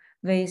scale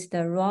with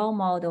the raw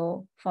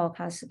model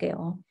forecast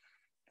scale.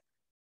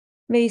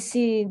 We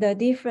see the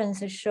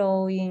difference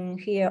showing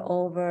here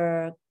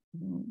over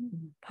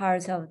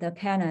parts of the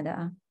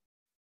Canada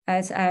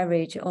as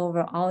average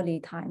over all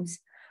lead times.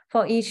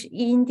 For each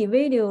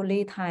individual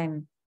lead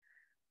time,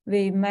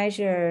 we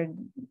measured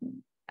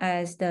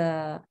as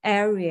the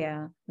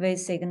area with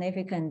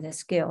significant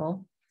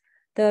scale.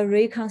 The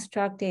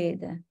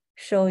reconstructed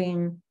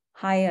showing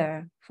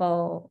higher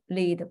for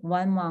lead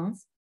 1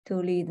 month to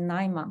lead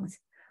 9 months.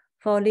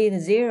 For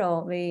lead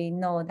 0, we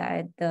know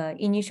that the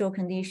initial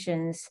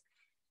conditions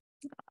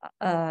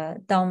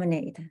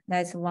dominate.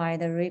 That's why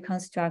the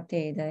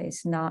reconstructed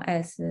is not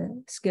as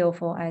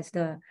skillful as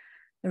the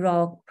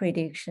raw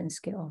prediction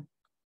skill.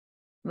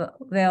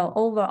 Well,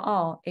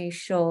 overall, it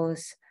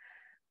shows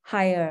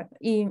higher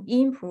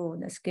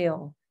improved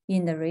skill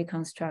in the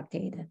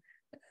reconstructed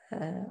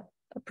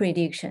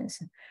predictions.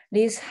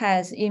 This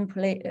has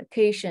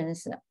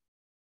implications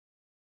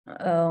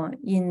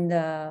in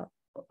the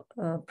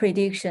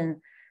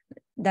prediction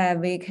that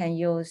we can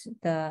use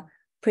the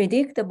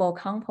predictable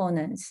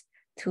components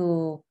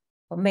to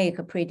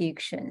make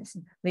predictions,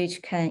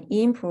 which can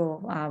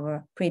improve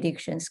our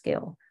prediction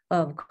skill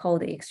of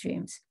cold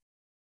extremes.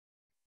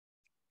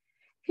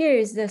 Here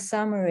is the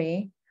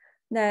summary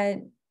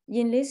that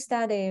in this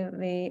study,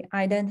 we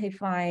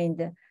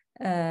identified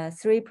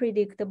 3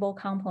 predictable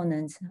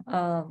components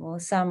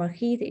of summer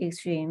heat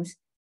extremes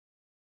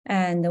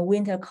and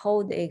winter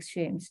cold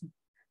extremes.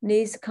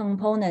 These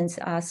components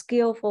are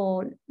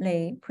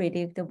skillfully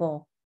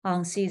predictable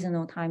on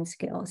seasonal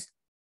timescales.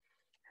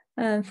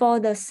 And for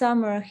the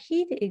summer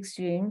heat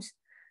extremes,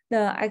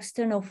 the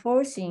external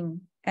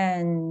forcing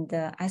and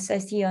the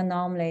SST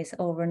anomalies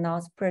over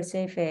North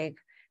Pacific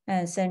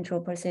and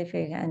Central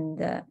Pacific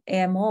and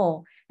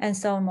AMO and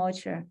soil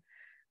moisture,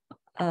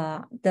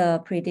 the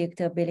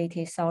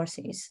predictability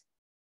sources.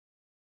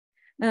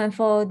 And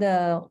for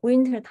the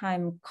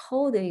wintertime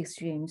cold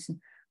extremes,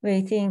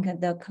 we think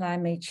the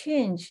climate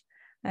change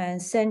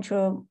and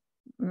Central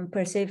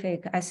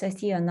Pacific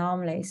SST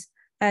anomalies,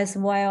 as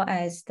well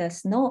as the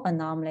snow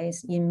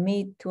anomalies in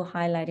mid to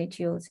high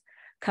latitudes,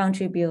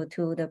 contribute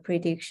to the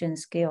prediction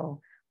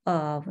skill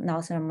of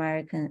North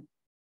American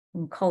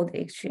cold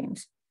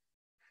extremes.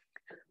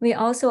 We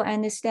also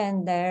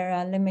understand there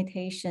are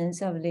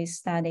limitations of this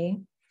study.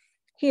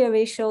 Here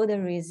we show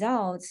the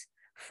results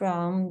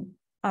from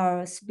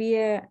our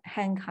SPEAR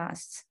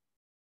handcasts.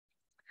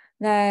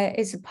 That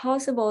it's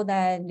possible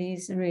that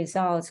these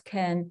results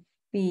can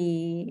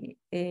be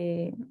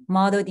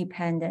model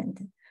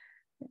dependent,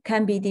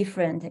 can be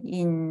different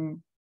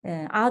in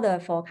other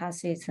forecast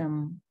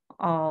system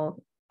or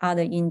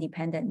other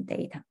independent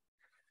data.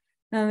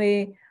 And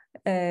we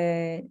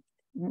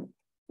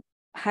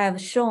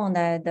have shown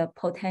that the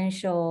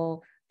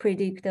potential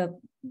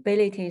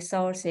predictability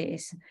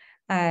sources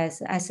as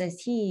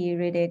SST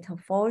related to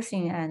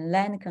forcing and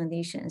land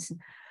conditions,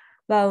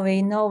 but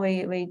we know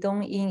we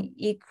don't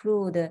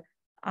include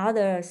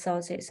other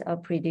sources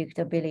of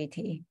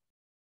predictability.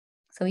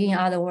 So in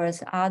other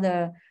words,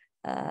 other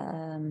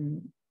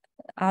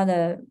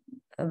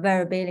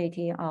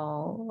variability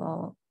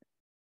or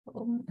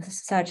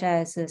such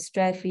as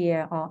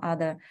stratosphere or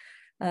other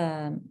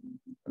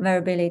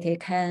variability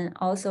can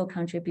also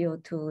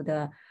contribute to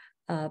the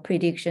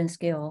prediction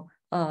skill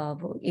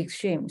of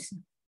extremes.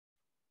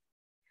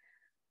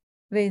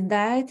 With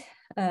that,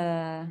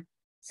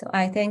 so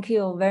I thank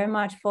you very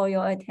much for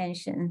your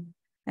attention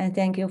and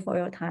thank you for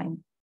your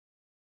time.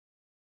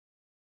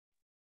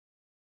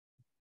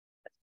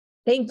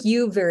 Thank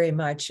you very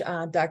much,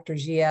 Dr.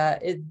 Jia.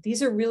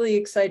 These are really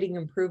exciting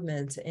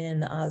improvements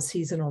in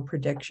seasonal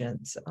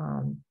predictions.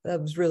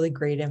 That was really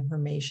great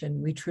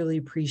information. We truly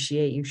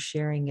appreciate you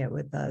sharing it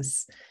with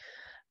us.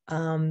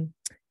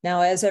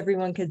 Now, as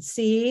everyone could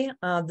see,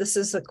 this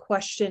is a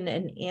question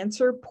and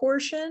answer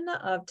portion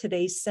of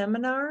today's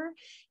seminar.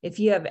 If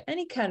you have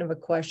any kind of a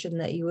question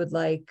that you would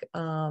like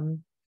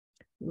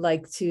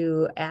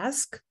to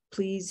ask,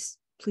 please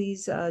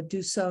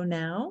do so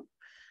now.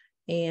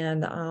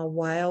 And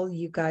while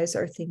you guys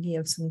are thinking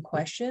of some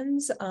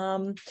questions,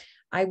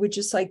 I would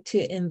just like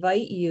to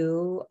invite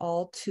you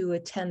all to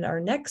attend our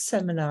next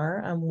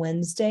seminar on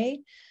Wednesday,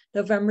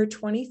 November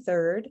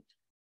 23rd,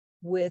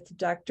 with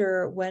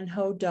Dr.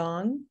 Wenho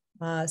Dong,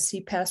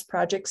 CPAESS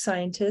project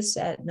scientist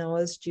at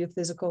NOAA's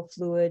Geophysical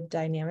Fluid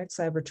Dynamics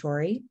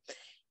Laboratory.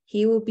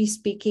 He will be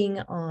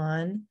speaking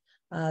on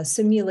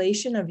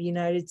simulation of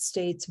United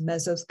States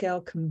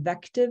mesoscale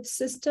convective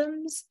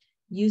systems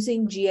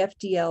using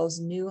GFDL's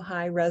new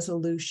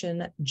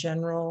high-resolution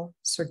general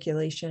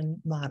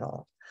circulation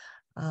model.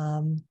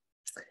 And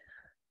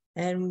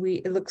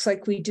it looks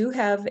like we do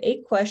have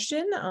a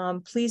question.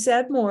 Please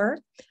add more.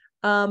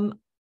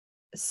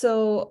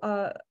 So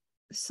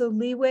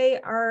Liwei,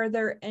 are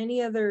there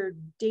any other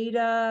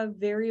data,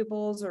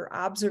 variables, or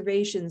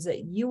observations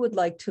that you would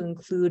like to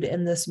include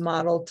in this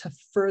model to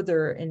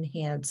further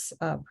enhance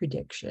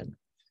prediction?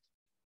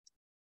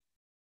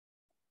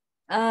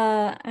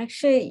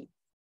 Actually,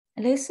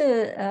 this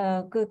is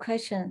a good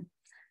question.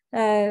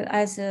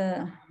 As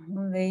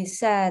we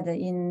said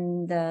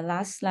in the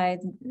last slide,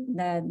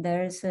 that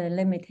there's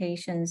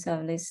limitations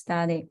of this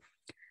study.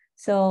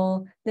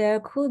 So there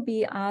could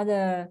be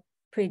other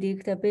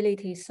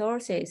predictability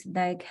sources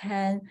that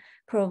can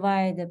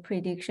provide the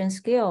prediction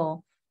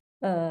skill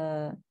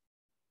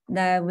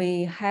that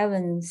we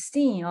haven't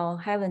seen or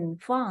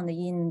haven't found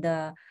in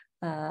the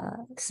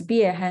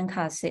SPEAR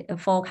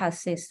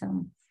forecast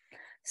system.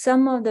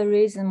 Some of the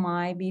reason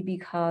might be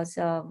because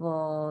of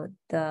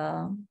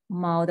the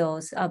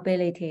model's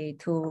ability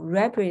to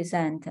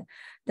represent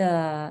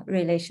the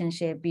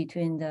relationship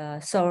between the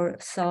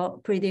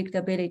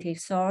predictability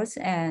source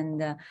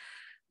and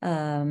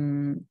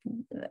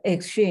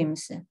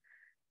extremes.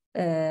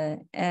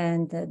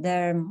 And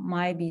there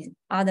might be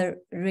other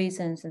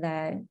reasons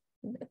that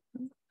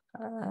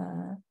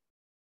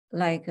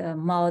like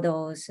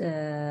models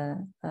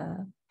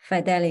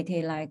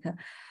fidelity, like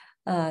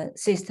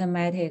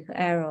systematic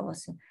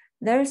errors.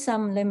 There are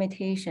some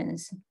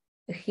limitations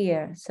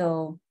here,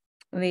 so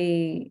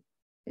we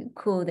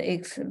could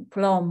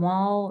explore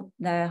more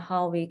that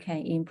how we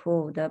can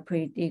improve the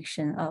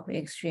prediction of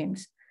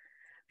extremes,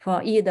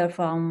 for either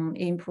from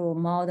improve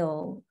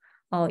model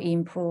or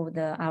improve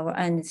our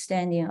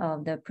understanding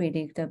of the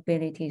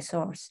predictability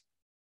source.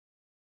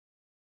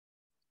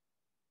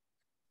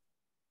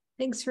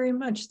 Thanks very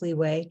much,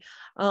 Liwei.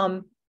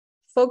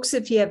 Folks,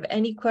 if you have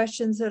any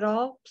questions at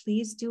all,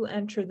 please do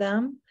enter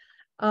them.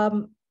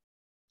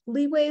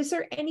 Liwei, is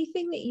there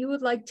anything that you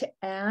would like to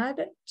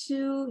add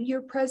to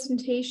your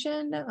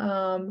presentation?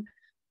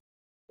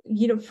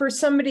 You know, for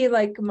somebody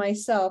like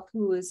myself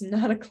who is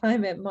not a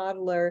climate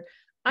modeler,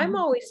 I'm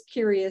always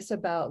curious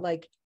about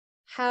like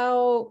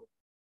how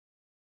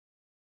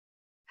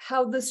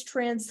this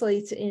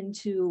translates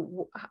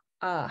into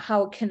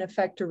how it can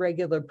affect a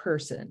regular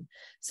person.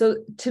 So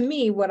to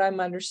me, what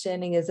I'm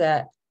understanding is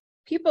that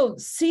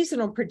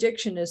seasonal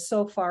prediction is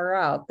so far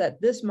out that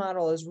this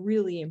model has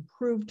really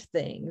improved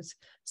things.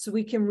 So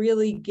we can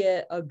really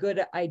get a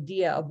good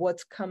idea of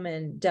what's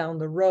coming down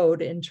the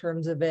road in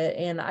terms of it.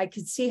 And I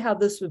could see how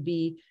this would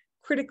be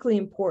critically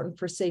important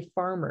for, say,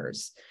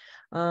 farmers.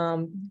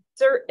 Do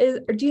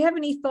you have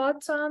any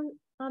thoughts on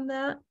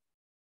that?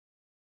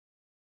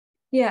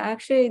 Yeah,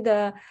 actually,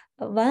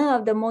 one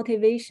of the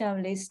motivation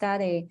of this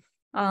study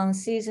on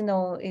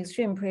seasonal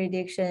extreme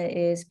prediction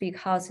is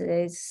because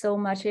it's so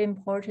much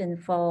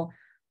important for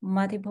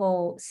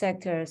multiple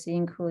sectors,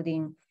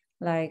 including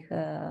like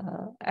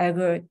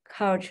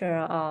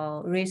agriculture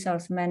or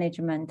resource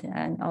management,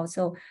 and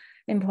also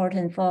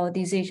important for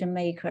decision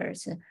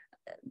makers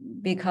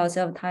because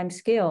of time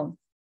scale.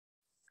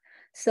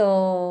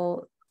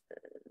 So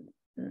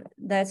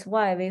that's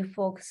why we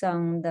focus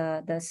on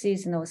the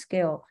seasonal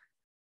scale.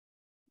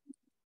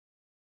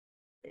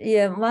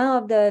 Yeah, one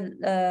of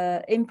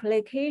the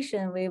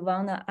implication we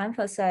want to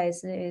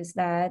emphasize is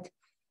that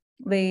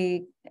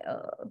we,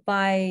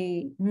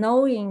 by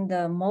knowing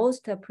the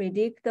most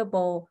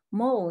predictable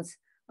modes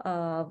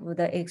of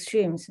the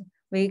extremes,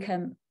 we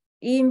can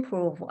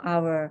improve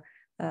our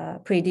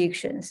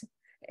predictions.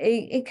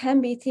 It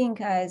can be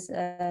think as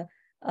a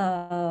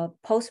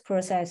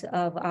post-process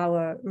of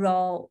our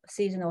raw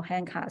seasonal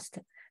handcast.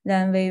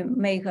 Then we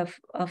make a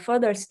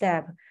further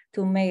step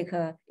to make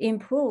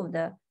improved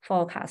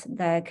forecast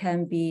that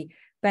can be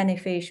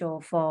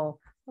beneficial for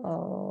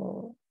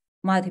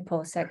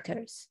multiple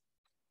sectors.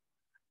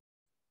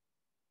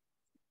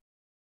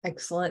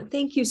 Excellent.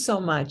 Thank you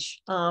so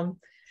much. I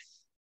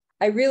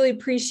really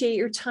appreciate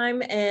your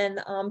time,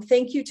 and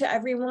thank you to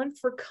everyone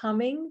for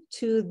coming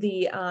to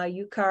the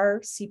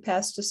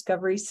UCAR.CPAESS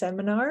Discovery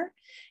Seminar.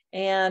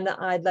 And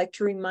I'd like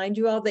to remind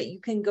you all that you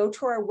can go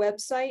to our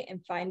website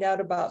and find out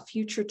about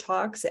future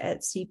talks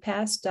at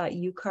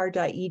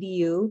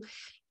cpaess.ucar.edu.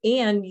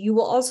 And you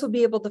will also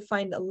be able to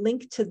find a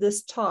link to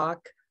this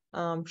talk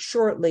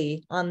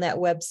shortly on that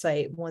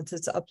website once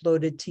it's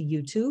uploaded to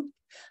YouTube.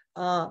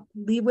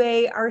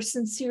 Liwei, our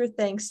sincere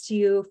thanks to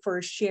you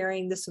for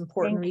sharing this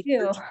important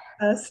research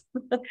with us.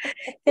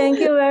 Thank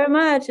you very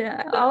much,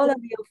 all of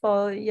you,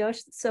 for your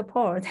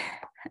support.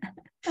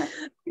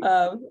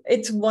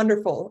 It's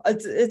wonderful.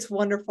 It's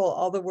wonderful,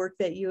 all the work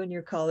that you and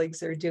your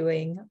colleagues are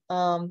doing.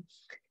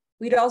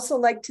 We'd also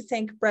like to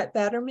thank Brett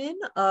Batterman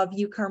of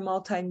UCAR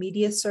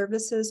Multimedia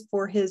Services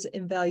for his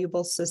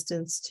invaluable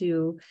assistance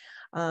to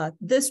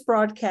this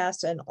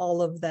broadcast and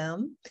all of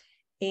them.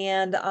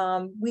 And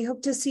we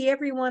hope to see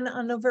everyone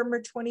on November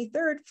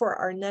 23rd for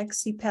our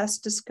next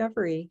CPAESS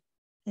Discovery.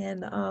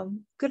 And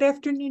good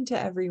afternoon to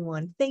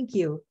everyone. Thank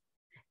you.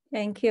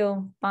 Thank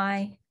you.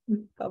 Bye.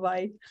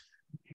 Bye-bye.